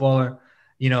world-class footballer.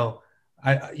 I'm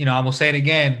gonna say it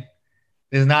again.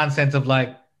 There's nonsense of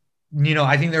like,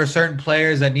 I think there are certain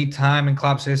players that need time in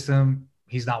Klopp's system.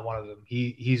 He's not one of them.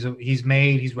 He's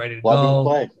ready to go.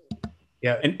 Play.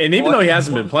 Yeah, and even though he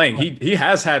hasn't been playing, he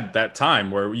has had that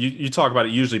time where you talk about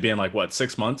it usually being like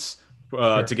 6 months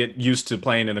to get used to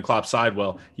playing in the Klopp side.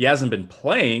 Well, he hasn't been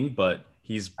playing, but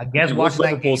he's been with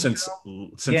Liverpool since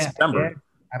September. Yeah.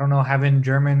 I don't know, having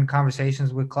German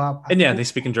conversations with Klopp. And yeah, they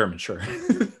speak in German, sure.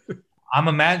 I'm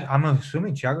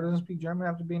assuming Thiago doesn't speak German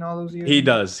after being all those years. He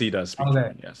does speak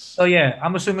German, yes. So yeah,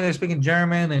 I'm assuming they're speaking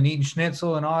German and eating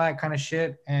schnitzel and all that kind of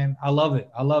shit. And I love it.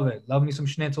 Love me some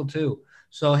schnitzel too.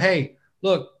 So hey,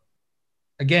 look,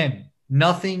 again,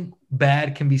 nothing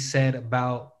bad can be said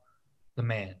about the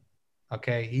man.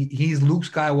 Okay, he's Luke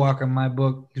Skywalker in my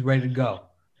book. He's ready to go.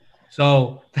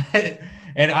 So,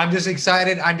 and I'm just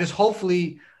excited.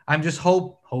 Hopefully, I'm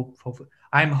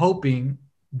hoping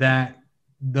that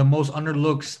the most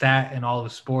underlooked stat in all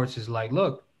of sports is like,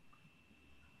 look,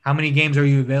 how many games are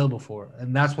you available for?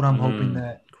 And that's what I'm hoping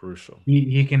that crucial.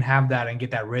 He can have that and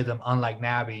get that rhythm. Unlike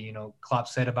Naby, Klopp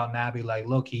said about Naby, like,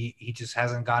 look, he just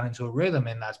hasn't gotten into a rhythm,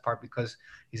 and that's part because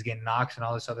he's getting knocks and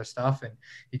all this other stuff, and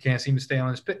he can't seem to stay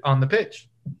on the pitch.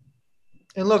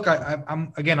 And look,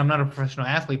 I'm not a professional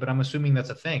athlete, but I'm assuming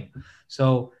that's a thing.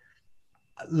 So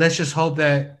let's just hope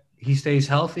that he stays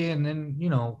healthy, and then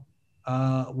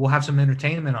we'll have some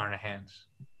entertainment on our hands.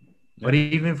 Yeah. But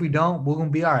even if we don't, we're gonna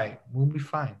be all right. We'll be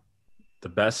fine. The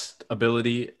best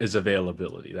ability is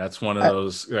availability. That's one of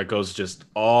those that goes just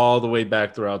all the way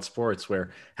back throughout sports, where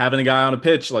having a guy on a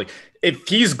pitch, like if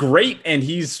he's great and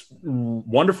he's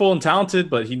wonderful and talented,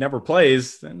 but he never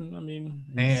plays, then I mean,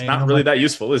 it's not really that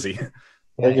useful, is he?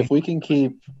 Like if we can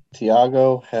keep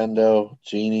Thiago, Hendo,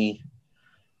 Genie,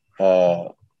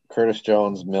 Curtis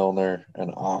Jones, Milner,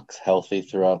 and Ox healthy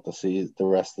throughout the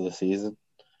rest of the season,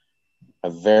 I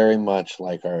very much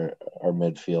like our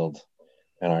midfield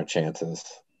and our chances,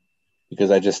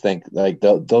 because I just think like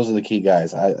those are the key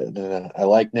guys. I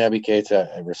like Naby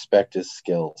Keita. I respect his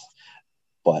skills,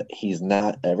 but he's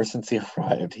not, ever since he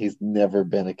arrived, he's never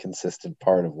been a consistent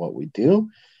part of what we do,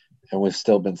 and we've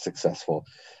still been successful.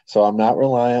 So I'm not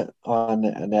reliant on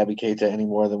Naby Keita any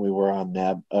more than we were on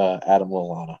Adam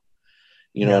Lallana.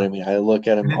 You know what I mean? I look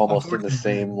at him almost in the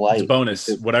same light. It's a bonus.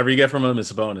 Whatever you get from him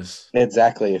is a bonus.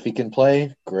 Exactly. If he can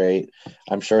play, great.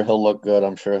 I'm sure he'll look good.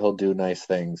 I'm sure he'll do nice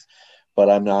things. But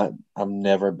I'm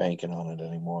never banking on it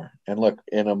anymore. And look,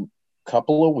 in a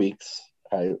couple of weeks,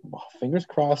 fingers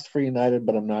crossed for United,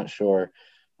 but I'm not sure.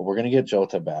 But we're going to get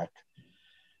Jota back.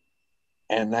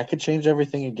 And that could change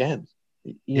everything again.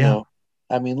 You know,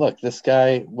 I mean, look, this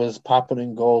guy was popping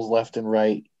in goals left and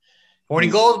right. 40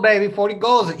 goals, baby, 40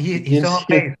 goals. He's on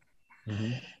pace.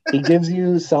 Mm-hmm. He gives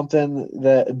you something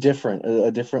a different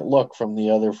look from the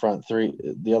other front three,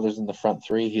 the others in the front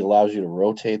three. He allows you to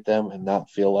rotate them and not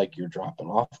feel like you're dropping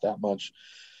off that much.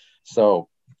 So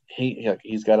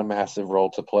he's got a massive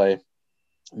role to play.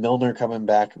 Milner coming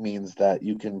back means that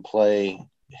you can play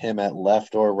him at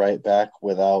left or right back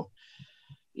without,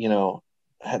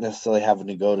 necessarily having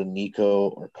to go to Nico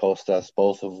or Kostas,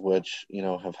 both of which,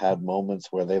 have had moments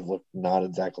where they've looked not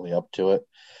exactly up to it.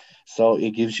 So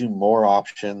it gives you more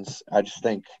options. I just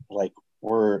think like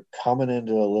we're coming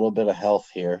into a little bit of health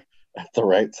here at the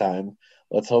right time.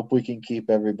 Let's hope we can keep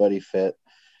everybody fit.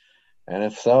 And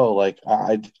if so, like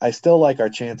I still like our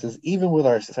chances, even with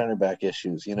our center back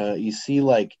issues. You see,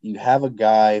 like you have a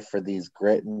guy for these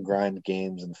grit and grind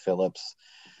games in Phillips.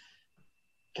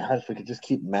 God, if we could just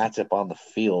keep Matip on the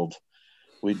field,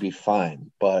 we'd be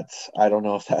fine. But I don't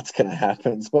know if that's going to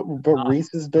happen. But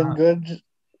Reece has been good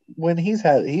when he's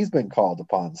been called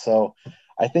upon. So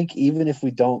I think even if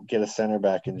we don't get a center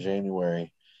back in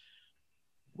January,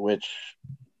 which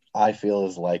I feel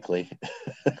is likely.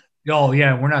 Oh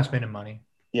yeah, we're not spending money.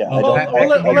 Yeah.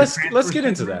 Let's get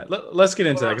into that. Let's get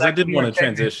into that because I did want to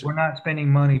transition. We're not spending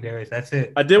money, Darius. That's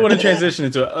it. I did want to transition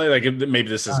into like maybe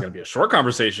this is going to be a short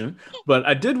conversation, but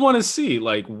I did want to see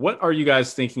like what are you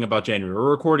guys thinking about January? We're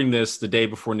recording this the day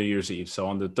before New Year's Eve, so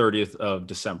on the 30th of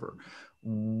December.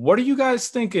 What are you guys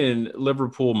thinking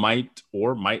Liverpool might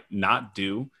or might not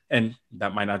do? And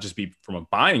that might not just be from a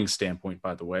buying standpoint,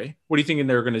 by the way. What are you thinking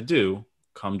they're going to do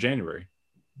come January?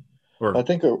 I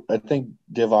think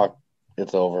Divock,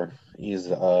 it's over. He's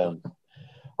on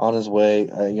his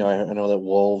way. I know that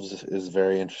Wolves is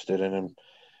very interested in him,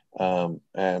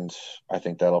 and I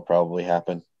think that'll probably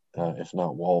happen. If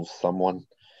not Wolves, someone.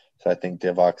 So I think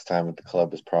Divock's time at the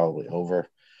club is probably over.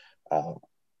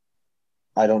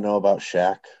 I don't know about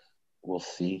Shaq. We'll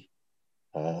see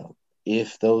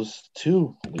if those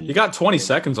two leave. He got 20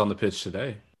 seconds on the pitch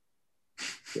today.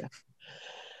 Yeah,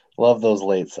 love those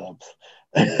late subs.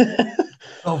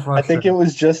 I think it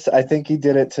was I think he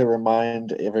did it to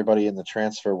remind everybody in the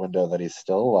transfer window that he's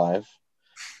still alive.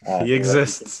 He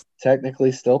exists. He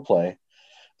technically still play.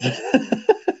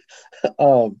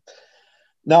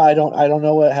 No, I don't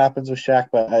know what happens with Shaq,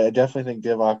 but I definitely think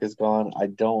Divock is gone. I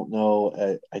don't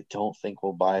know. I don't think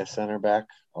we'll buy a center back.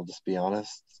 I'll just be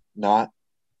honest. Not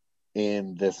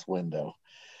in this window.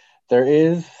 There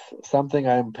is something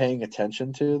I'm paying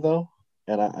attention to, though,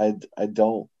 and I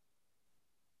don't.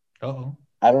 Uh-oh.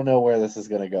 I don't know where this is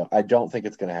going to go. I don't think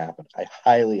it's going to happen. I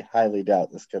highly, highly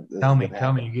doubt this could. Tell me.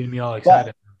 You're getting me all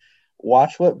excited. But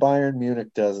watch what Bayern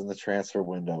Munich does in the transfer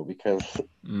window, because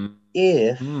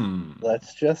if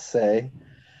let's just say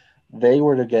they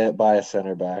were to buy a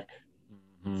center back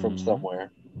from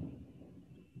somewhere,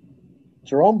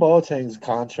 Jerome Boateng's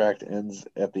contract ends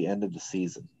at the end of the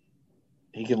season.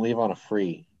 He can leave on a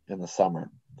free in the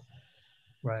summer.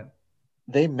 Right.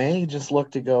 They may just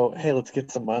look to go, hey, let's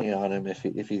get some money on him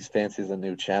if he fancies a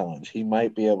new challenge. He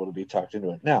might be able to be talked into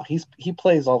it. Now, he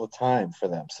plays all the time for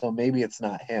them, so maybe it's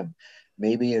not him.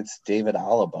 Maybe it's David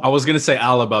Alaba. I was going to say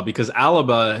Alaba because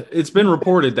Alaba, it's been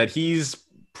reported that he's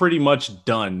pretty much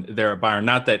done there at Bayern.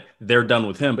 Not that they're done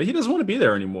with him, but he doesn't want to be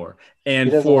there anymore. And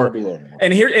he doesn't want to be there anymore.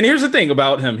 And here's the thing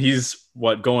about him. He's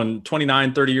going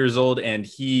 29, 30 years old, and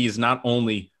he's not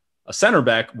only a center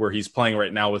back where he's playing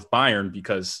right now with Bayern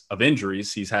because of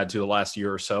injuries he's had to the last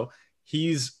year or so.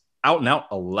 He's out and out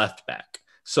a left back.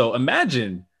 So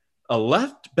imagine a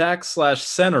left back /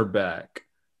 center back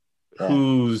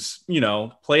who's,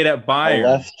 played at Bayern. A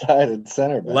left-sided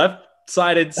center back.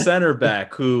 Left-sided center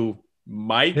back who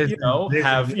might,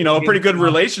 have, a pretty good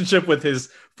relationship with his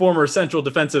former central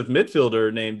defensive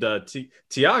midfielder named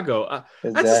Thiago.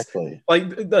 Exactly.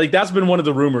 Like that's been one of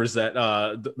the rumors that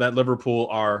that Liverpool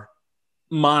are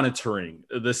monitoring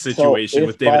the situation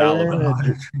with David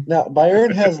Alaba. Now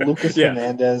Bayern has Lucas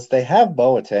Hernandez. They have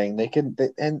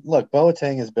Boateng. And look,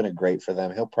 Boateng has been a great for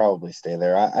them. He'll probably stay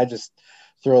there. I just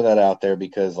throw that out there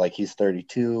because he's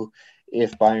 32.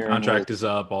 If Bayern contract is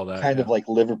up, all that kind of like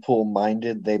Liverpool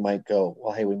minded, they might go,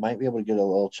 well, hey, we might be able to get a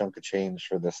little chunk of change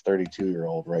for this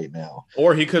 32-year-old right now.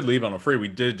 Or he could leave on a free. We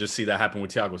did just see that happen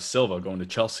with Thiago Silva going to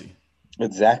Chelsea.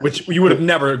 Exactly. Which you would have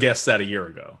never guessed that a year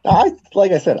ago.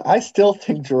 Like I said, I still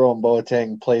think Jerome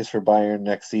Boateng plays for Bayern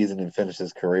next season and finishes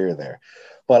his career there.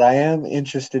 But I am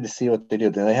interested to see what they do.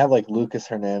 They have Lucas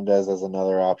Hernandez as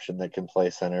another option that can play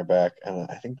center back. And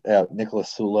I think Nicolas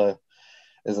Sula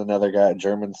is another guy,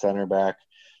 German center back.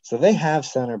 So they have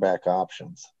center back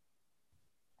options.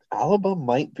 Alaba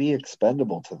might be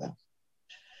expendable to them.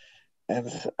 And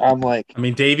I'm like,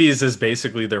 Davies is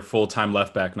basically their full-time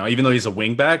left back now. Even though he's a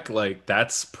wing back,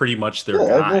 that's pretty much their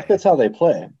guy. That's how they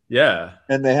play. Yeah.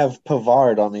 And they have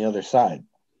Pavard on the other side.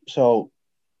 So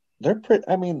they're pretty,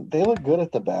 they look good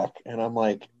at the back. And I'm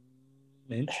like,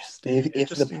 interesting. If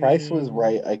the price was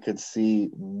right, I could see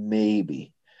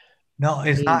maybe. No,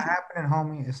 it's not happening,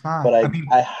 homie. It's not. But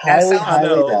I highly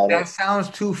doubt it. That sounds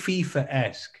too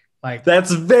FIFA-esque.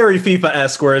 That's very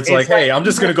FIFA-esque where it's hey, I'm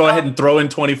just going to go ahead and throw in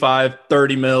 25,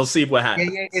 30 mil, see what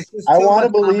happens. I want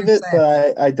to believe it,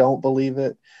 but I don't believe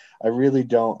it. I really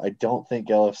don't. I don't think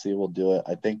LFC will do it.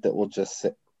 I think that we'll just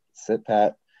sit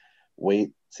pat,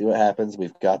 wait, see what happens.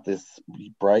 We've got this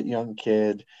bright young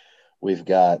kid. We've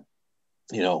got,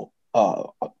 a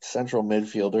central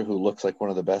midfielder who looks like one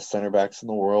of the best center backs in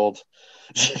the world.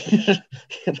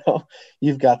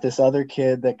 You've got this other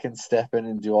kid that can step in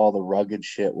and do all the rugged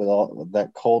shit with all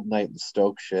that cold night and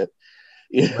Stoke shit.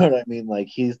 You know what I mean?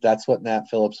 That's what Nat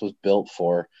Phillips was built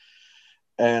for.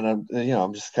 And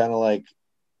I'm just kind of like,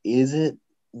 is it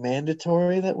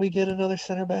mandatory that we get another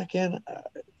center back in?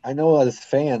 I know as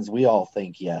fans, we all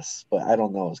think yes, but I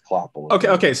don't know as Klopp will.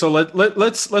 Okay. So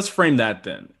let's frame that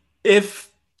then. If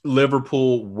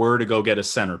Liverpool were to go get a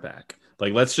center back,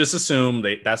 let's just assume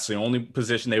that's the only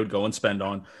position they would go and spend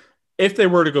on. If they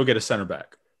were to go get a center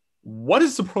back, what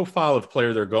is the profile of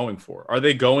player they're going for? Are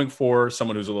they going for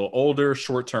someone who's a little older,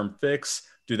 short-term fix?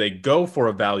 Do they go for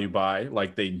a value buy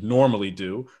like they normally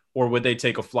do? Or would they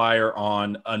take a flyer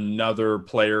on another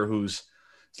player who's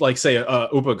say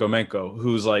Upa Gomenko,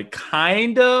 who's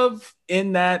kind of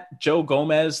in that Joe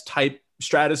Gomez type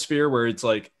stratosphere where it's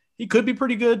he could be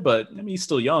pretty good, but he's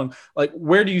still young.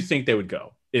 Where do you think they would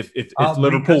go if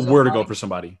Liverpool were to go for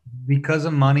somebody? Because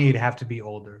of money, it'd have to be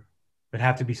older. It'd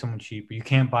have to be someone cheaper. You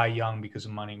can't buy young because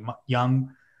of money.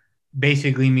 Young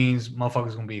basically means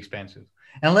motherfuckers going to be expensive.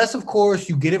 Unless, of course,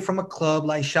 you get it from a club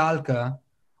like Schalke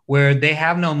where they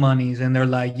have no monies and they're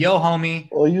like, yo, homie,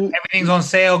 everything's on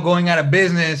sale, going out of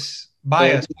business.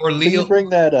 Buy us. Or Lille. You bring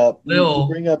that up. You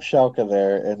bring up Schalke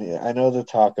there. And I know the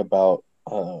talk about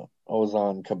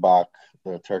Ozan Kabak,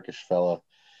 the Turkish fella.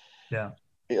 Yeah.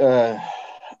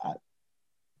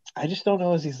 I just don't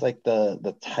know if he's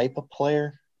the type of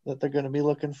player that they're going to be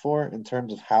looking for in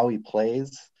terms of how he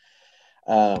plays.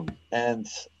 And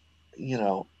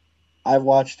I've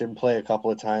watched him play a couple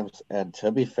of times, and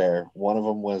to be fair, one of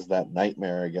them was that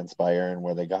nightmare against Bayern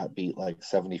where they got beat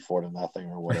 74-0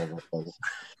 or whatever it was.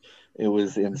 It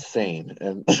was insane.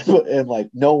 And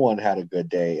no one had a good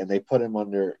day, and they put him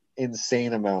under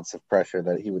insane amounts of pressure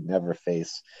that he would never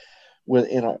face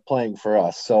playing for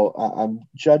us. So I'm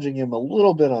judging him a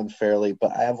little bit unfairly,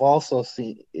 but I have also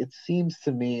seen, it seems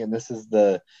to me, and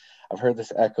I've heard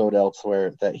this echoed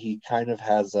elsewhere, that he kind of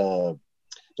has at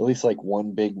least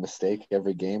one big mistake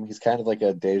every game. He's kind of like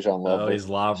a Dejan Lovren. Oh, he's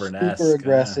Lovren-esque. Super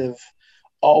aggressive,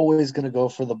 always going to go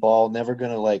for the ball, never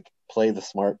going to play the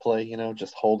smart play,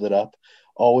 just hold it up.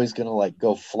 Always going to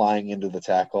go flying into the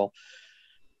tackle.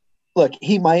 Look,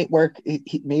 he might work.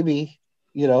 Maybe,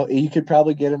 you could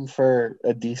probably get him for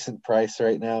a decent price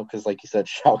right now because, like you said,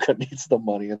 Schalke needs the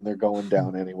money and they're going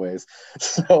down anyways.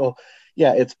 So,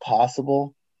 yeah, it's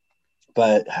possible.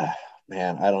 But,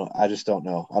 man, I just don't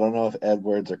know. I don't know if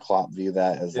Edwards or Klopp view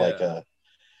that as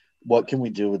what can we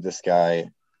do with this guy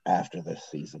after this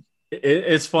season?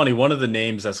 It's funny. One of the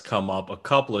names that's come up a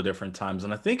couple of different times,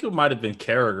 and I think it might have been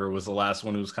Carragher was the last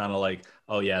one who was kind of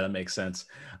oh, yeah, that makes sense.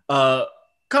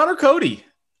 Connor Cody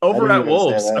over at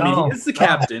Wolves. He is the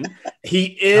captain. He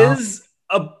is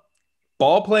a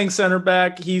ball playing center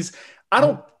back. I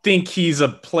don't think he's a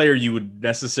player you would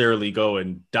necessarily go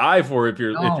and die for if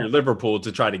you're Liverpool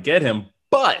to try to get him,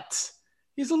 but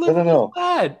he's a Liverpool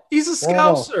lad. He's a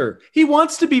Scouser. He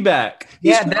wants to be back.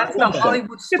 That's the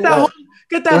Hollywood story.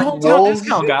 Get that hometown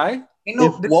discount, guy.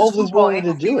 If Wolves is willing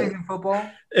to do it,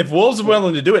 if Wolves are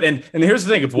willing to do it, and here's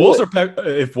the thing: if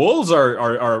Wolves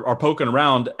are poking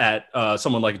around at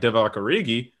someone like Divock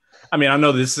Origi, I mean, I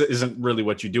know this isn't really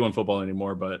what you do in football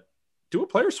anymore, but do a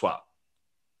player swap.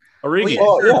 Origi,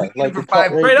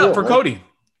 straight up for Cody.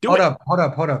 Hold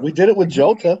up. We did it with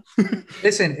Jota.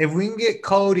 Listen, if we can get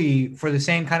Cody for the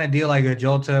same kind of deal like a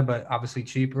Jota, but obviously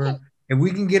cheaper, if we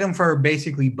can get him for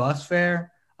basically bus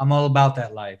fare, I'm all about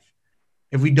that life.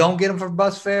 If we don't get him for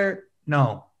bus fare,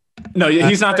 no. No,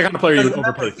 he's not the kind of player you would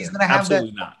overpay for.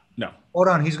 Absolutely not. No. Hold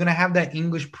on. He's going to have that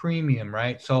English premium,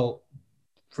 right? So,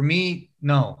 for me,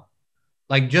 no.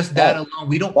 Like, just that alone.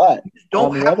 We don't on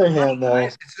the other hand, though.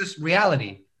 It's just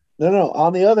reality. No.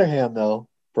 On the other hand, though,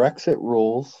 Brexit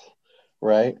rules,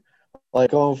 right?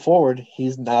 Like, going forward,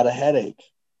 he's not a headache.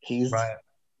 He's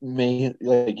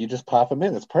you just pop him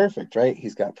in. It's perfect, right?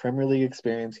 He's got Premier League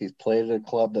experience. He's played at a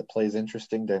club that plays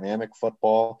interesting, dynamic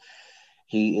football.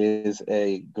 He is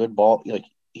a good ball. Like,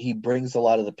 he brings a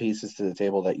lot of the pieces to the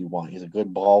table that you want. He's a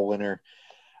good ball winner.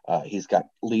 He's got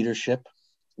leadership,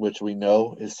 which we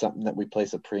know is something that we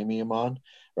place a premium on,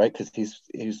 right? Because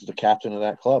he's the captain of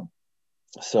that club.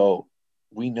 So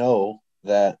we know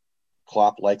that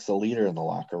Klopp likes a leader in the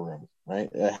locker room,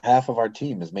 right? Half of our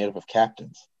team is made up of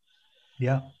captains.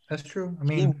 Yeah, that's true. I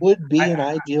mean, he would be an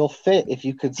ideal fit if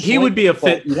you could. He would be a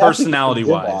fit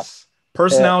personality-wise.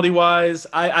 Personality-wise,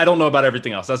 I don't know about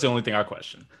everything else. That's the only thing I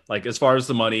question. Like, as far as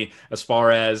the money, as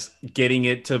far as getting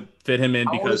it to fit him in,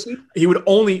 because he would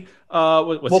only.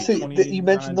 You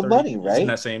mentioned the money, right? In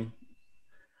that same.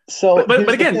 So, but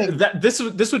again, this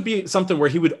would be something where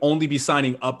he would only be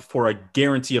signing up for a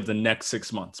guarantee of the next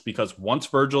 6 months, because once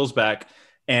Virgil's back,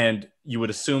 and you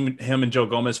would assume him and Joe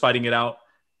Gomez fighting it out.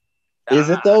 Is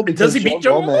it though? Because does he beat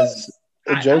Joe Gomez?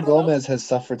 Joe Gomez has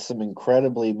suffered some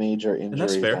incredibly major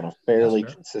injuries on a fairly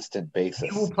consistent basis.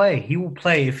 He will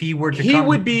play if he were to. He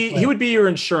would be your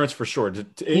insurance for sure.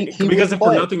 Because if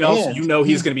for nothing else, he's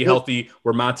going to be healthy.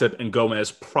 Where Matip and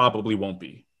Gomez probably won't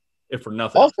be. If for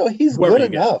nothing. Also, he's good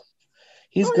enough.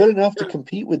 He's good enough to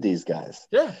compete with these guys.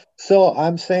 Yeah. So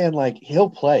I'm saying, like, he'll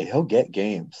play. He'll get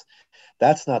games.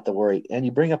 That's not the worry. And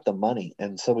you bring up the money.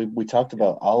 And so we talked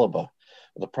about Alaba.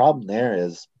 The problem there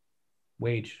is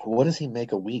wage. What does he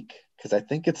make a week? Because I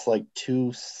think it's like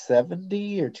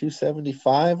 270 or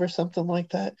 275 or something like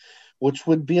that, which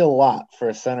would be a lot for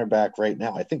a center back right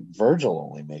now. I think Virgil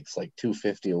only makes like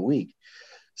 250 a week.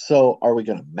 So are we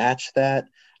going to match that?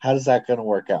 How is that going to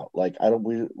work out? Like,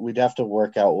 we'd have to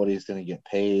work out what he's going to get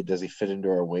paid. Does he fit into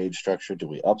our wage structure? Do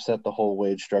we upset the whole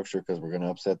wage structure? Because we're going to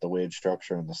upset the wage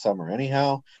structure in the summer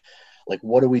anyhow. Like,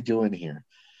 what are we doing here?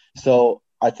 So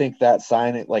I think that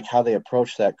sign, like how they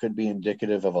approach that, could be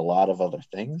indicative of a lot of other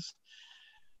things.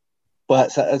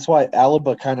 But that's why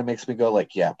Alaba kind of makes me go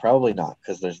like, yeah, probably not,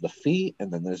 because there's the fee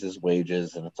and then there's his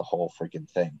wages and it's a whole freaking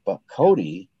thing. But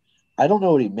Cody, I don't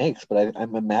know what he makes, but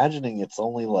I'm imagining it's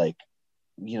only like,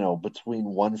 between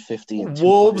 150 and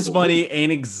Wolves money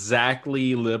ain't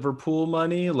exactly Liverpool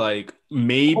money. Like,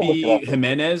 maybe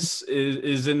Jimenez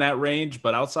is in that range,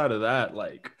 but outside of that,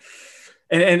 like.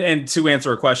 And to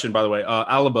answer a question, by the way,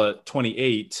 Alaba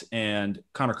 28 and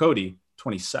Connor Cody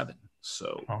 27.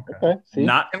 So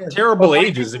not terrible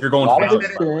ages if you're going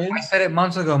for I said it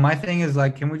months ago. My thing is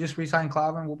like, can we just re-sign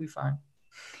Klavan? We'll be fine.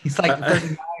 He's like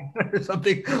 39 or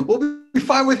something. We'll be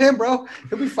fine with him, bro.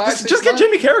 He'll be fine. Just get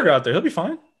Jimmy Carragher out there. He'll be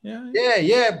fine.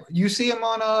 Yeah. You see him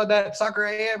on that Soccer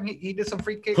AM. He did some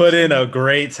free kicks. Put in a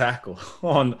great tackle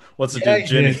on what's it do,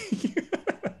 Jimmy.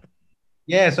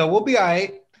 Yeah, so we'll be all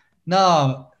right.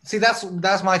 No, see, that's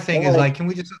my thing is like, can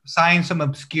we just sign some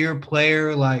obscure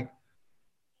player like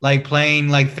playing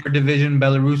like third division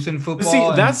Belarusian football?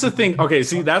 See, that's the thing. Okay,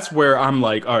 see, that's where I'm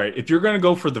like, all right, if you're going to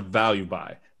go for the value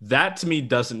buy, that to me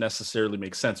doesn't necessarily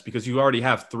make sense, because you already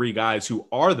have three guys who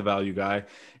are the value guy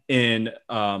in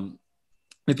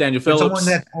Nathaniel Phillips,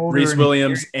 Reece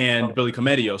Williams, and Billy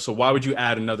Comedio. So why would you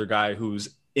add another guy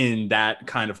who's in that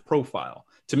kind of profile?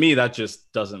 To me, that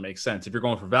just doesn't make sense. If you're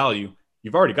going for value,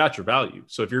 you've already got your value.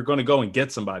 So if you're going to go and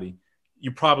get somebody,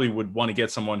 you probably would want to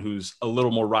get someone who's a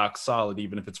little more rock solid,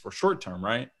 even if it's for short term,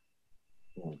 right?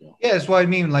 Yeah, that's what I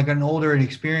mean, like an older and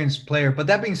experienced player. But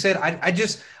that being said, I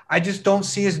just don't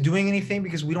see us doing anything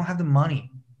because we don't have the money,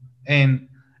 and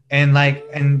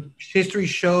history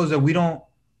shows that we don't.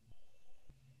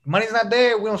 Money's not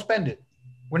there, we don't spend it.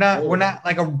 We're not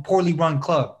like a poorly run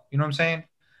club. You know what I'm saying?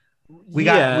 We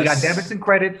got debits and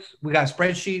credits. We got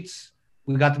spreadsheets.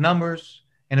 We got the numbers.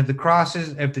 And if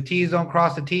the T's don't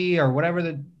cross the T or whatever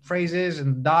the phrase is,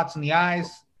 and the dots and the I's,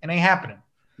 it ain't happening.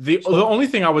 The only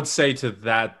thing I would say to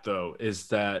that, though, is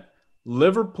that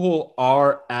Liverpool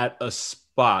are at a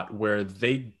spot where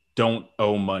they don't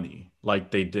owe money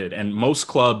like they did. And most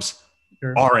clubs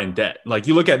are in debt. Like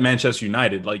you look at Manchester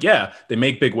United, like, yeah, they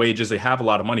make big wages. They have a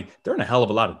lot of money. They're in a hell of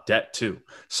a lot of debt too.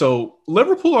 So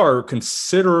Liverpool are a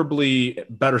considerably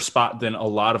better spot than a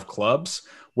lot of clubs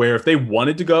where if they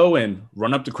wanted to go and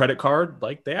run up the credit card,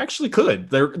 like they actually could.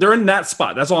 They're in that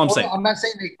spot. That's all I'm saying. I'm not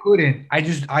saying they couldn't. I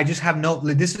just have no.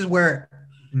 This is where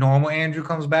normal Andrew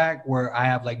comes back, where I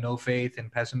have like no faith and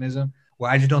pessimism,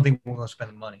 where I just don't think we're going to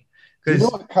spend the money. You know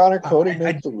what Connor Cody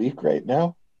makes a week right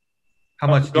now? How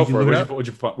much? Go for it. What'd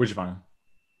you find?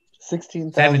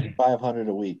 16,500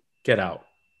 a week. Get out.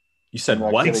 You said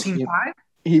what? 16,500?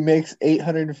 He makes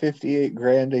 858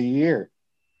 grand a year.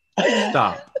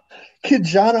 Stop.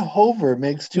 Kijana Hover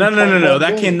makes $2. No.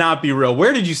 That cannot be real.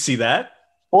 Where did you see that?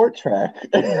 Sport Track.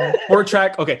 Sport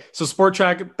Track. Okay, so Sport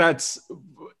Track.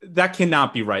 That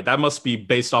cannot be right. That must be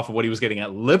based off of what he was getting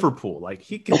at Liverpool. Like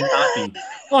he cannot be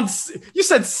on. You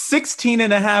said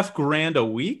 16.5 grand a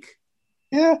week.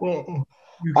 Yeah. Well,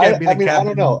 I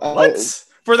don't know. What?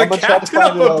 For the captain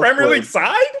of a Premier League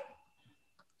side?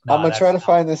 I'm gonna try to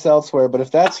find this elsewhere, but if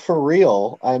that's for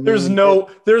real, I mean, there's no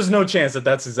chance that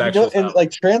that's his actual. And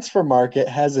like Transfer Market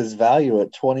has his value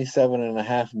at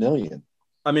 27.5 million.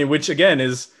 I mean, which again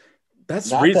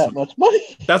that's not reasonable. That much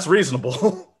money. That's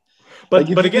reasonable. but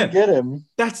again, get him.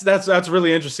 That's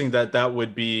really interesting that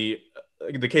would be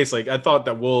the case. Like I thought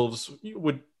that Wolves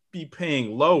would be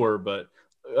paying lower, but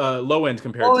low end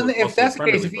compared to. If that's the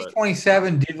case, if he's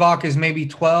 27, Divock is maybe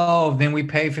 12, then we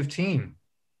pay 15.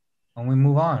 And we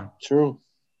move on. True.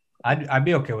 I'd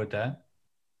be okay with that.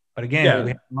 But again, we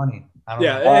have money. I don't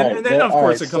know. And then of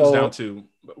course it comes down to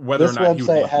whether or not this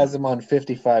website has him on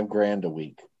 55 grand a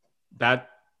week. That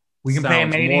we can pay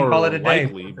him 80 and call it a day.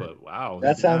 Likely, but wow.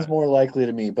 That sounds more likely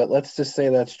to me. But let's just say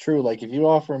that's true. Like if you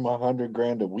offer him 100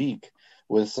 grand a week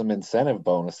with some incentive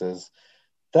bonuses,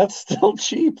 that's still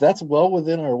cheap. That's well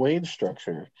within our wage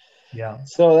structure. Yeah.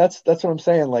 So that's what I'm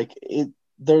saying. Like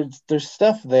there's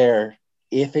stuff there.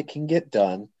 If it can get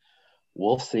done,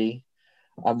 we'll see.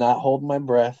 I'm not holding my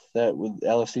breath that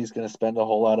LFC is going to spend a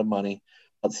whole lot of money.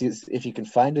 Let's see if you can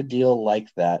find a deal like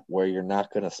that where you're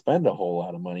not going to spend a whole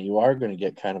lot of money. You are going to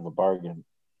get kind of a bargain.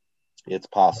 It's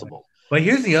possible. But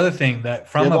here's the other thing that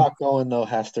Divock Cohen though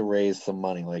has to raise some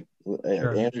money. Like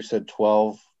Andrew said,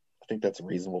 12. I think that's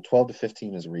reasonable. 12 to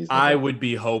 15 is reasonable. I would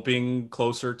be hoping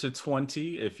closer to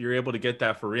 20 if you're able to get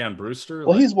that for Ryan Brewster.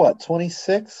 Well, he's what,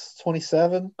 26,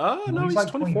 27? No, he's like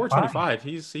 24, 25.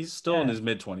 He's still in his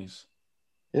mid-20s.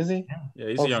 Is he? Yeah,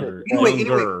 he's younger.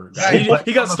 Anyway,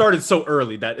 he got started so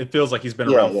early that it feels like he's been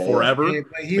around forever,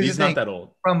 but he's not that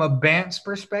old. From a Bant's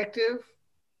perspective,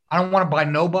 I don't want to buy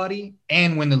nobody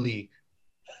and win the league.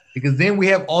 Because then we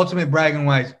have ultimate bragging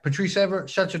rights. Patrice Evert,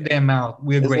 shut your damn mouth.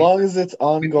 We agree. As long as it's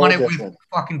on goal difference. With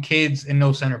fucking kids and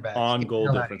no center backs. On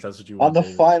goal difference. That's what you want. On the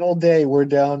final day, we're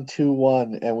down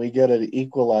 2-1, and we get an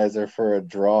equalizer for a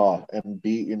draw and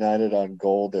beat United on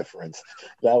goal difference.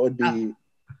 That would be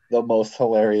the most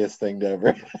hilarious thing to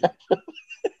ever happen.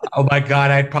 Oh my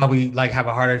God, I'd probably have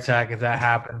a heart attack if that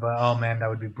happened. But oh man, that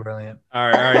would be brilliant. All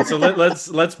right. So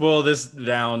let's boil this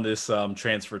down. This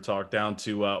transfer talk down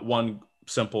to one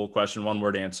simple question, one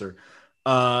word answer.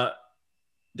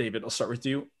 David, I'll start with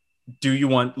you. Do you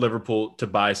want Liverpool to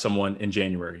buy someone in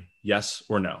January? Yes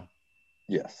or no?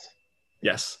 Yes.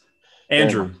 Yes.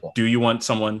 Andrew, do you want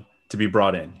someone to be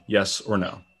brought in? Yes or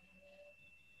no?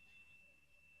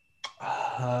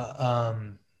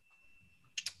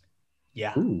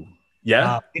 Yeah. Ooh.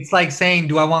 Yeah. It's like saying,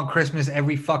 do I want Christmas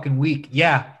every fucking week?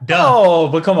 Yeah. Duh. Oh,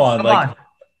 but come on.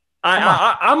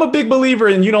 I'm a big believer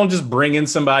in you don't just bring in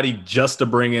somebody just to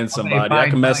bring in somebody. That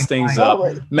can mess things up,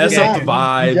 mess up the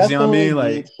vibes. You know what I mean?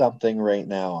 Like something right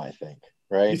now, I think.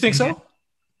 Right? You think so?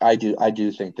 I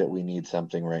do think that we need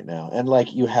something right now. And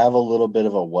you have a little bit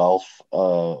of a wealth,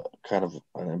 kind of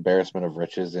an embarrassment of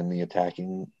riches in the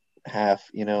attacking half.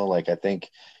 I think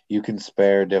you can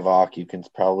spare Divock, you can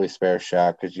probably spare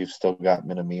Shaq because you've still got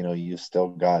Minamino, you've still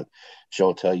got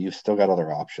Jota, you've still got other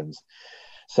options.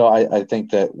 So I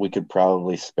think that we could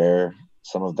probably spare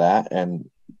some of that,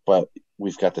 but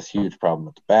we've got this huge problem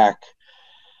at the back.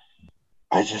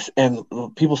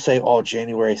 And people say,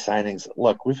 January signings.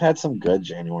 Look, we've had some good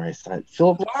January signings.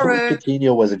 Philippe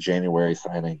Coutinho was a January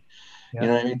signing. Yeah. You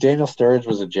know what I mean? Daniel Sturridge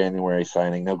was a January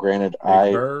signing. Now, granted,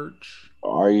 I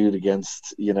argued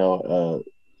against,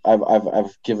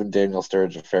 I've given Daniel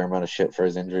Sturridge a fair amount of shit for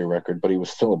his injury record, but he was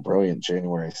still a brilliant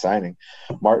January signing.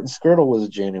 Martin Skirtle was a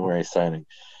January signing.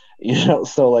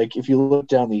 So like if you look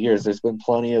down the years, there's been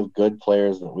plenty of good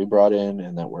players that we brought in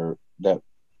and that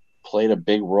played a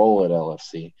big role at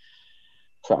LFC.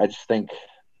 So I just think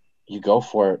you go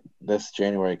for it this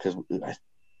January because I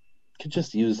could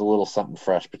just use a little something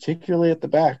fresh, particularly at the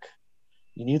back.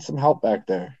 You need some help back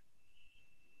there.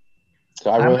 So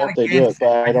I really hope they do it,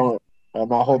 but I'm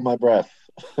not holding my breath.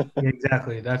 Yeah,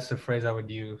 exactly. That's the phrase I would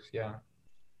use. Yeah.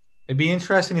 It'd be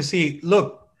interesting to see.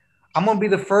 Look, I'm going to be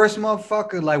the first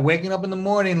motherfucker like waking up in the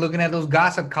morning looking at those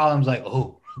gossip columns like,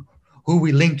 oh, who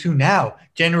we linked to now?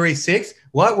 January 6th?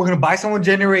 What? We're going to buy someone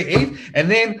January 8th? And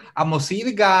then I'm going to see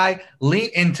the guy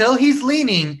lean until he's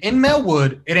leaning in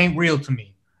Melwood. It ain't real to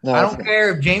me. No, I don't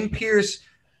care if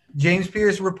James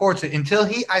Pierce reports it. Until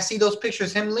I see those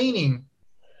pictures, him leaning.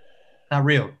 Not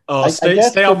real. Oh, stay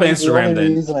off Instagram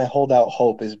then. The reason I hold out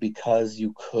hope is because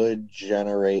you could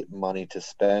generate money to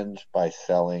spend by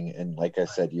selling. And like I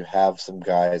said, you have some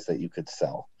guys that you could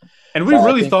sell. And we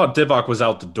really thought Divock was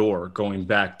out the door going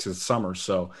back to the summer.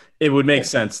 So it would make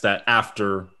sense that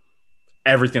after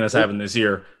everything that's happened this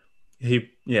year,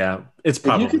 it's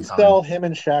probably if you could sell him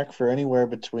and Shaq for anywhere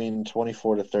between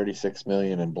 24 to 36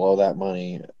 million and blow that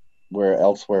money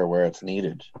elsewhere where it's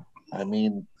needed. I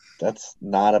mean, that's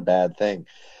not a bad thing.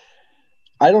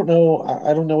 I don't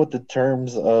know what the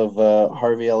terms of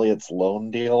Harvey Elliott's loan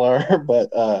deal are,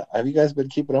 but have you guys been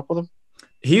keeping up with him?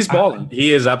 He's balling.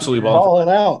 He is absolutely balling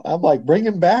out. I'm like, bring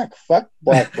him back. Fuck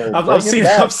Blackburn. I've seen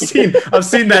that's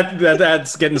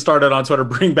getting started on Twitter.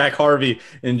 Bring back Harvey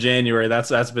in January.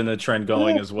 That's been the trend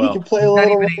going as well. He can play a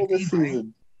little role this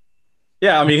season.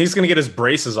 Yeah, I mean, he's going to get his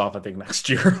braces off, I think, next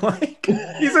year. Like,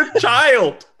 he's a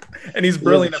child, and he's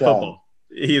brilliant at football.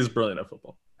 He is brilliant at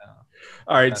football.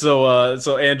 All right,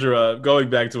 so Andrew,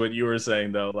 going back to what you were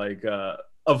saying though, like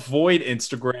avoid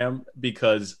Instagram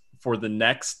because for the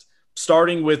next,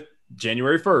 starting with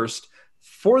January 1st,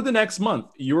 for the next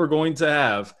month, you are going to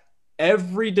have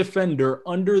every defender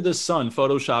under the sun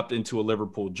photoshopped into a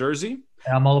Liverpool jersey.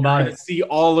 I'm all about it. See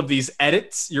all of these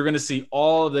edits. You're going to see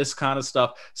all of this kind of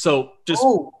stuff. So just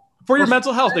for your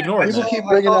mental health, ignore it. People keep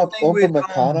bringing up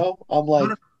Upamecano. I'm like,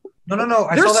 no.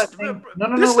 I saw that thing. No.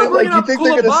 Like, you think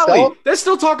they're gonna sell him? They're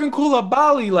still talking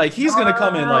Koulibaly. Like he's gonna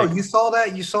come in. Like you saw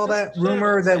that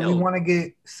rumor that we want to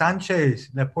get Sanchez,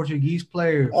 that Portuguese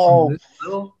player.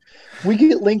 We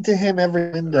get linked to him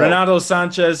every window. Renato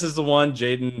Sanchez is the one.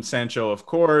 Jadon Sancho, of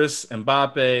course.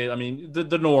 Mbappe. I mean,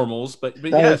 the normals. But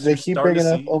yes, they keep bringing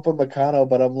up Upamecano,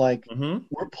 but I'm like,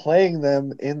 we're playing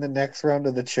them in the next round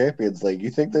of the Champions League.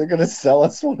 You think they're gonna sell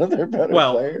us one of their better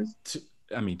players?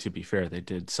 To be fair, they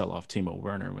did sell off Timo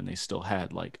Werner when they still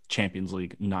had like Champions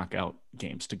League knockout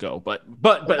games to go. But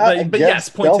yes,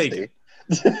 point taken.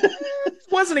 It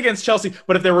wasn't against Chelsea,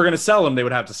 but if they were going to sell him, they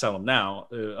would have to sell him now,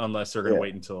 unless they're going to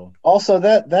wait until. Also,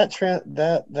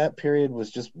 that period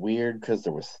was just weird because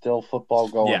there was still football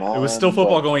going on. Yeah, it was still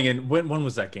football going in. When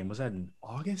was that game? Was that in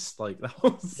August? Like that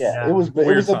was. Yeah, it was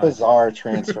a bizarre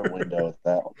transfer window.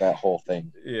 that whole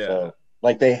thing. Yeah, so,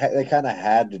 like they kind of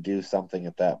had to do something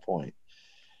at that point.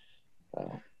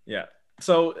 Yeah.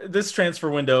 So this transfer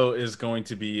window is going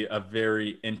to be a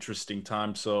very interesting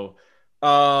time. So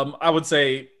I would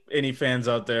say any fans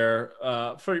out there,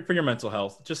 for your mental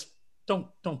health, just don't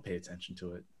pay attention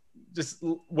to it. Just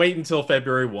wait until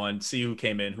February 1, see who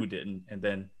came in, who didn't, and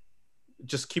then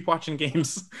just keep watching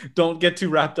games. Don't get too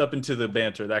wrapped up into the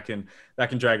banter. That can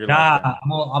drag your life down.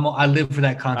 I live for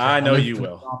that content. I know you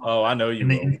will. I know you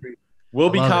will. We'll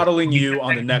be coddling you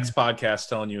on the next podcast,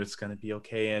 telling you it's going to be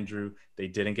okay, Andrew. They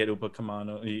didn't get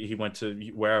Upamecano. He went to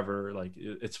wherever. Like,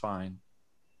 it's fine.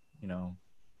 You know,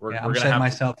 I'm setting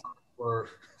myself up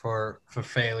for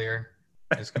failure.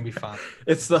 It's going to be fine.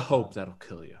 It's the hope that'll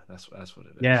kill you. That's what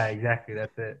it is. Yeah, exactly.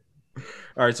 That's it.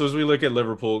 All right. So as we look at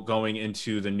Liverpool going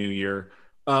into the new year,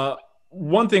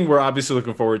 one thing we're obviously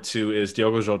looking forward to is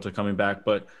Diogo Jota coming back.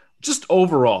 But just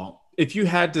overall, if you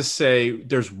had to say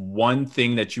there's one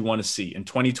thing that you want to see in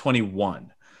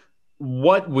 2021,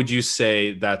 what would you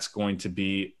say that's going to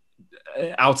be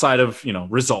outside of,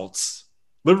 results?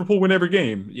 Liverpool win every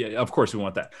game. Yeah, of course we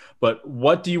want that. But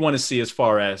what do you want to see as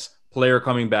far as player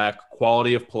coming back,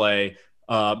 quality of play,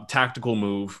 tactical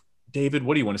move? David,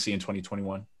 what do you want to see in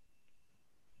 2021?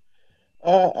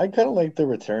 I kind of like the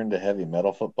return to heavy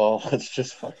metal football. Let's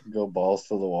just fucking go balls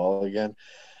to the wall again.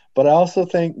 But I also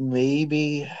think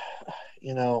maybe,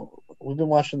 we've been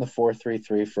watching the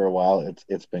 4-3-3 for a while.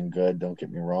 It's been good. Don't get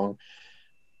me wrong.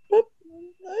 But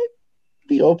I'd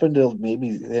be open to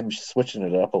maybe them switching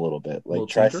it up a little bit. Like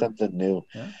try something new.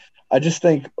 I just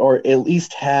think, or at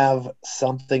least have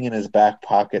something in his back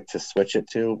pocket to switch it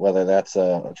to, whether that's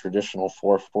a traditional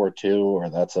 4-4-2 or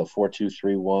that's a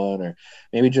 4-2-3-1, or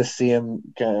maybe just see him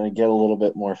kind of get a little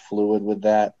bit more fluid with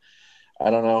that.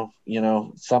 I don't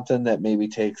know, something that maybe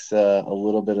takes a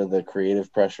little bit of the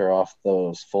creative pressure off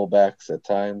those fullbacks at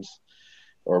times,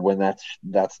 or when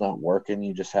that's not working,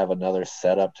 you just have another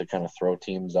setup to kind of throw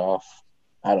teams off.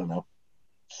 I don't know.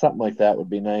 Something like that would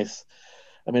be nice.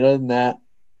 I mean, other than that,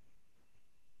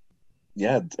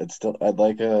 yeah, I'd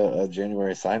like a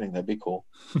January signing. That'd be cool.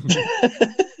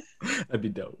 That'd be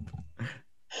dope.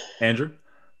 Andrew?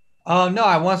 No,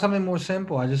 I want something more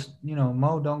simple. I just,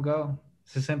 Mo, don't go.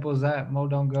 It's as simple as that. Mo,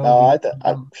 don't go.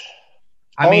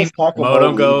 I mean, Mo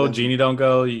don't go, Genie don't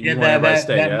go. You want everybody to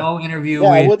stay, that Mo interview.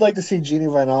 Yeah, I would like to see Genie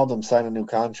Wijnaldum sign a new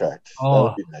contract. Oh, that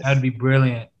would be nice. That'd be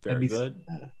brilliant. Very good.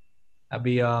 That'd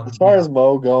be as far as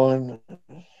Mo going.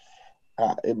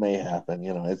 It may happen,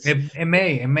 It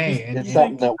may. It's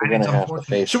something that we're going to have to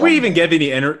face. Should we even give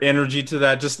any energy to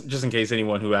that? Just in case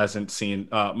anyone who hasn't seen,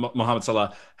 Mohamed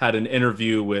Salah had an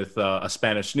interview with a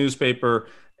Spanish newspaper,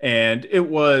 and it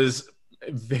was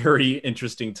very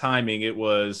interesting timing. It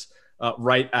was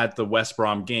right at the West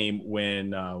Brom game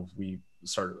when we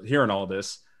started hearing all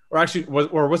this, or actually,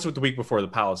 was it the week before the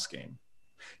Palace game?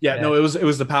 Yeah, no, it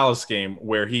was the Palace game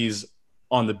where he's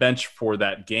on the bench for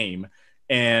that game.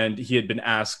 And he had been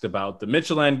asked about the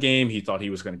Midtjylland game. He thought he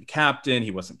was going to be captain.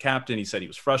 He wasn't captain. He said he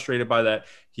was frustrated by that.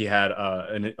 He had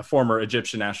a former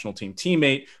Egyptian national team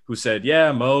teammate who said,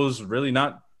 yeah, Mo's really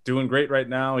not doing great right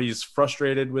now. He's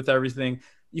frustrated with everything.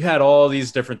 You had all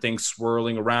these different things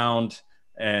swirling around,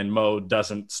 and Mo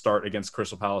doesn't start against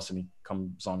Crystal Palace, and he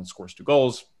comes on and scores 2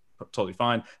 goals. Totally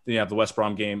fine. Then you have the West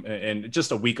Brom game, and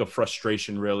just a week of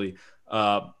frustration, really,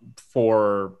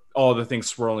 for all the things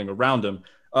swirling around him.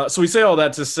 So we say all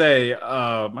that to say,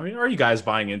 are you guys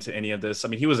buying into any of this? I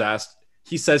mean, he was asked,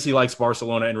 he says he likes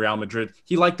Barcelona and Real Madrid.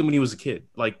 He liked them when he was a kid,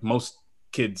 like most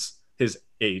kids his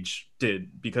age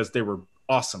did, because they were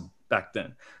awesome back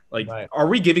then. Like, right. Are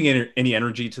we giving any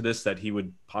energy to this that he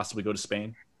would possibly go to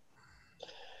Spain?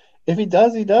 If he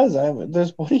does, he does.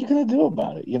 What are you going to do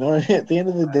about it? At the end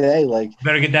of the day, like,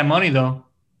 better get that money though.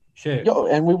 Shit.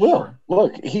 And we will. Sure.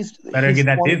 Look, he's get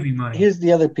that Disney money. Here's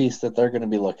the other piece that they're going to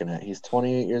be looking at. He's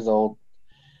 28 years old.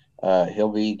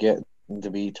 He'll be getting to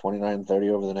be 29, 30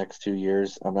 over the next 2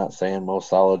 years. I'm not saying Mo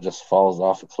Salah just falls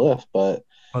off a cliff, but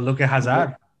look at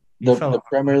Hazard. The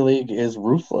Premier League is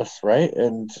ruthless, right?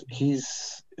 And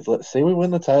let's say we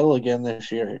win the title again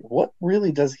this year. What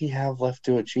really does he have left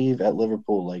to achieve at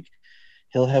Liverpool? Like,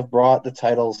 he'll have brought the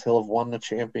titles. He'll have won the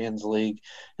Champions League.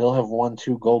 He'll have won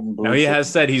 2 Golden Boots. No, he has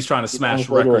said he's trying to smash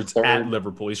records at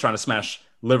Liverpool. He's trying to smash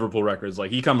Liverpool records. Like,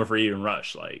 he coming for Ian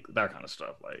Rush, like that kind of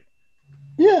stuff. Like,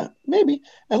 yeah, maybe.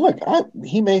 And look,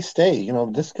 he may stay.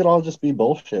 This could all just be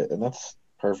bullshit, and that's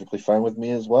perfectly fine with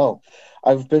me as well.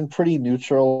 I've been pretty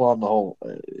neutral on the whole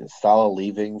Salah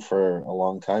leaving for a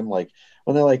long time. Like,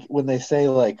 when they say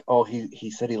like, oh,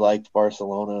 he said he liked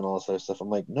Barcelona and all this other stuff, I'm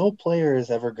like, no player is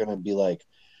ever going to be like,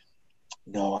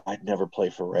 no, I'd never play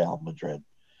for Real Madrid.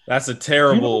 That's a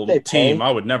terrible team.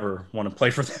 I would never want to play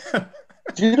for them.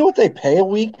 Do you know what they pay a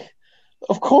week?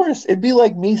 Of course. It'd be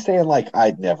like me saying like,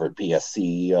 I'd never be a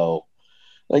CEO.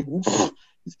 Like,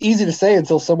 it's easy to say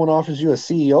until someone offers you a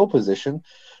CEO position.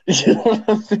 You know what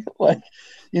I'm saying? Like,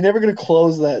 you're never going to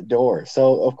close that door.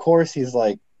 So, of course, he's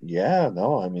like, yeah,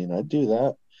 no, I mean, I'd do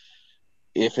that.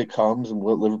 If it comes and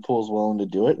Liverpool's willing to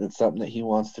do it and it's something that he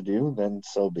wants to do, then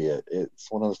so be it. It's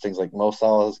one of those things like Mo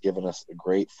Salah has given us a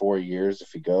great 4 years if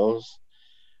he goes.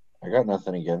 I got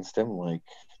nothing against him. Like,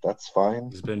 that's fine.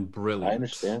 He's been brilliant. I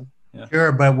understand. Yeah.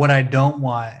 Sure, but what I don't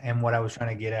want and what I was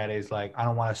trying to get at is, like, I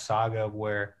don't want a saga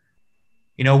where,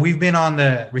 we've been on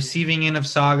the receiving end of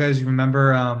sagas. You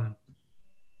remember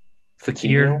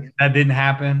Fekir? That didn't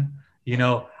happen.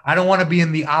 I don't want to be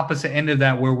in the opposite end of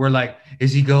that where we're like,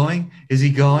 is he going? Is he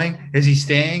going? Is he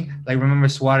staying? Like, remember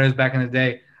Suarez back in the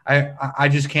day? I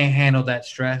just can't handle that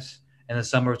stress in the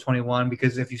summer of 21,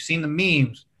 because if you've seen the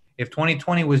memes, if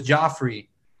 2020 was Joffrey,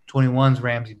 21's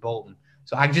Ramsey Bolton.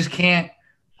 So I just can't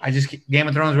Game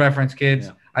of Thrones reference, kids.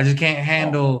 Yeah. I just can't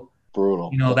handle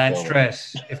brutal. That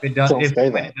stress if it does it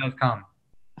does come.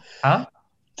 Huh?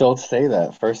 Don't say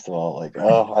that, first of all. Like,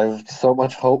 I have so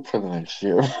much hope for the next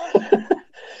year.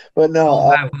 But no,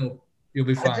 I have hope. You'll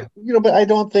be fine. But I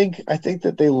think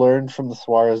that they learned from the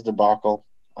Suarez debacle.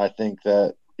 I think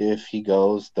that if he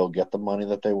goes, they'll get the money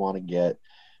that they want to get,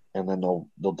 and then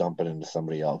they'll dump it into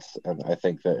somebody else. And I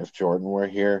think that if Jordan were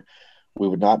here, we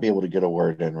would not be able to get a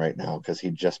word in right now because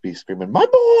he'd just be screaming, my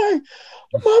boy,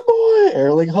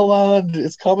 Erling Haaland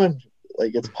is coming.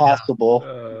 Like it's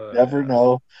possible. Never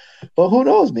know. But who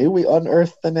knows? Maybe we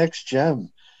unearth the next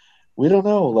gem. We don't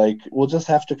know. Like we'll just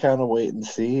have to kind of wait and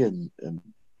see and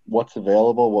what's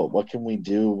available. What can we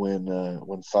do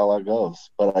when Salah goes?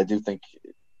 But I do think,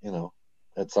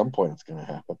 at some point it's going to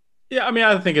happen. Yeah, I mean,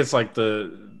 I think it's like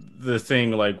the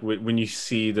thing, like when you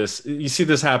see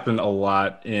this happen a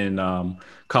lot in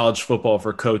college football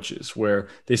for coaches, where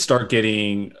they start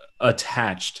getting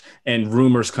attached and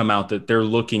rumors come out that they're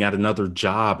looking at another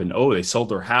job and they sold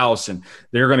their house and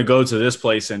they're going to go to this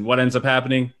place, and what ends up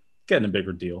happening? Getting a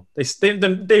bigger deal.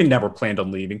 They never planned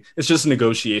on leaving. It's just a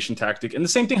negotiation tactic. And the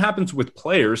same thing happens with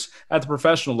players at the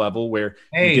professional level, where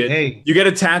you get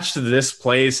attached to this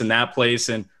place and that place,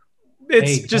 and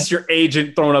it's just your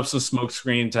agent throwing up some smoke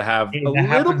screen to have a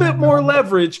little bit more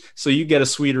leverage so you get a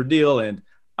sweeter deal. And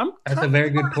that's a very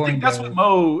good point. I think that's what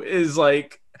Mo is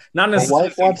like. Not necessarily. My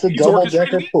wife wants a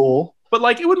double-decker pool. But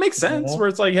like it would make sense where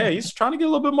it's like, hey, he's trying to get a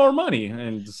little bit more money.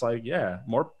 And it's like, yeah,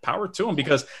 more power to him.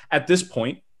 Because at this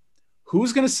point,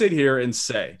 who's going to sit here and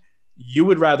say you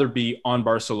would rather be on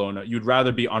Barcelona, you'd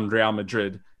rather be on Real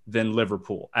Madrid than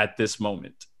Liverpool at this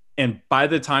moment? And by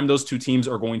the time those two teams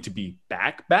are going to be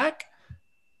back,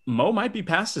 Mo might be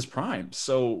past his prime.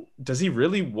 So does he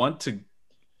really want to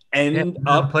end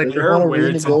up there where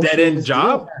it's a dead-end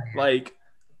job? Like,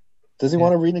 does he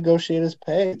want to renegotiate his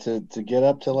pay to get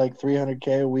up to like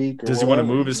 $300K a week? Does he want to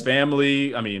move his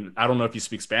family? I mean, I don't know if you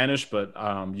speak Spanish, but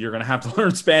you're going to have to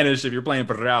learn Spanish if you're playing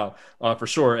for Real for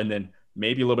sure. And then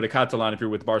maybe a little bit of Catalan if you're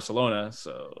with Barcelona.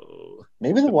 So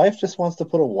maybe the wife just wants to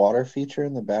put a water feature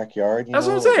in the backyard. That's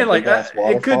what I'm saying. Like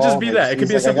it could just be that. It could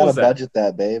be as simple as that. I gotta budget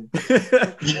that,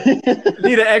 babe.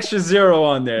 Need an extra zero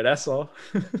on there. That's all.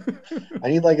 I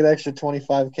need like an extra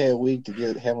 $25K a week to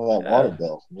handle that water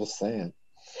bill. I'm just saying.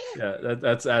 Yeah,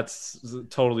 that's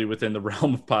totally within the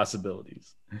realm of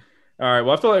possibilities. All right.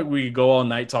 Well, I feel like we could go all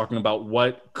night talking about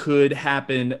what could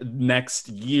happen next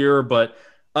year. But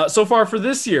so far for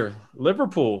this year,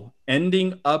 Liverpool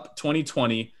ending up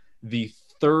 2020, the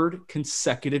third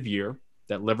consecutive year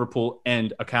that Liverpool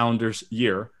end a calendar's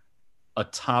year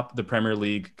atop the Premier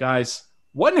League. Guys,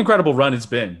 what an incredible run it's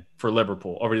been for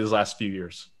Liverpool over these last few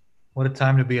years. What a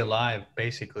time to be alive,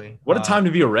 basically. What a time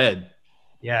to be a Red.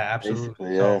 Yeah,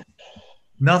 absolutely. Yeah. So,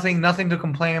 nothing to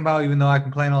complain about, even though I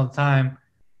complain all the time.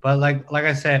 But like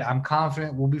I said, I'm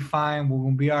confident we'll be fine. We're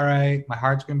going to be all right. My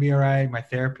heart's going to be all right. My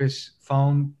therapist's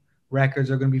phone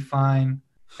records are going to be fine.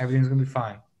 Everything's going to be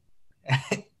fine.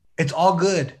 It's all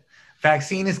good.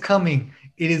 Vaccine is coming.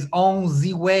 It is on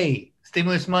the way.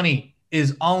 Stimulus money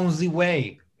is on the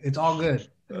way. It's all good.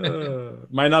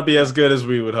 Might not be as good as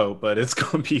we would hope, but it's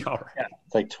going to be all right. Yeah.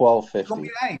 It's like $12.50. It's going to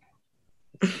be all right.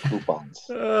 Coupons.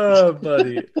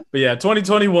 Buddy. But yeah,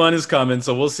 2021 is coming,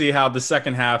 so we'll see how the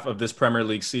second half of this Premier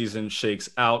League season shakes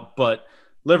out. But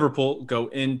Liverpool go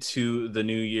into the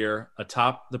new year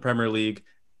atop the Premier League,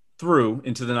 through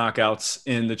into the knockouts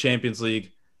in the Champions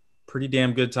League. Pretty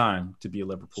damn good time to be a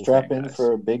Liverpool fan. Strap in guys.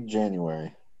 for a big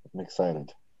January. I'm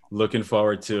excited. Looking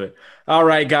forward to it. All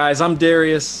right, guys. I'm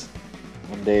Darius.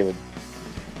 I'm David.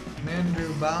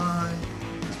 Andrew, bye.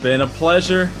 It's been a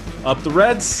pleasure. Up the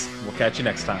Reds. We'll catch you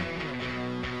next time.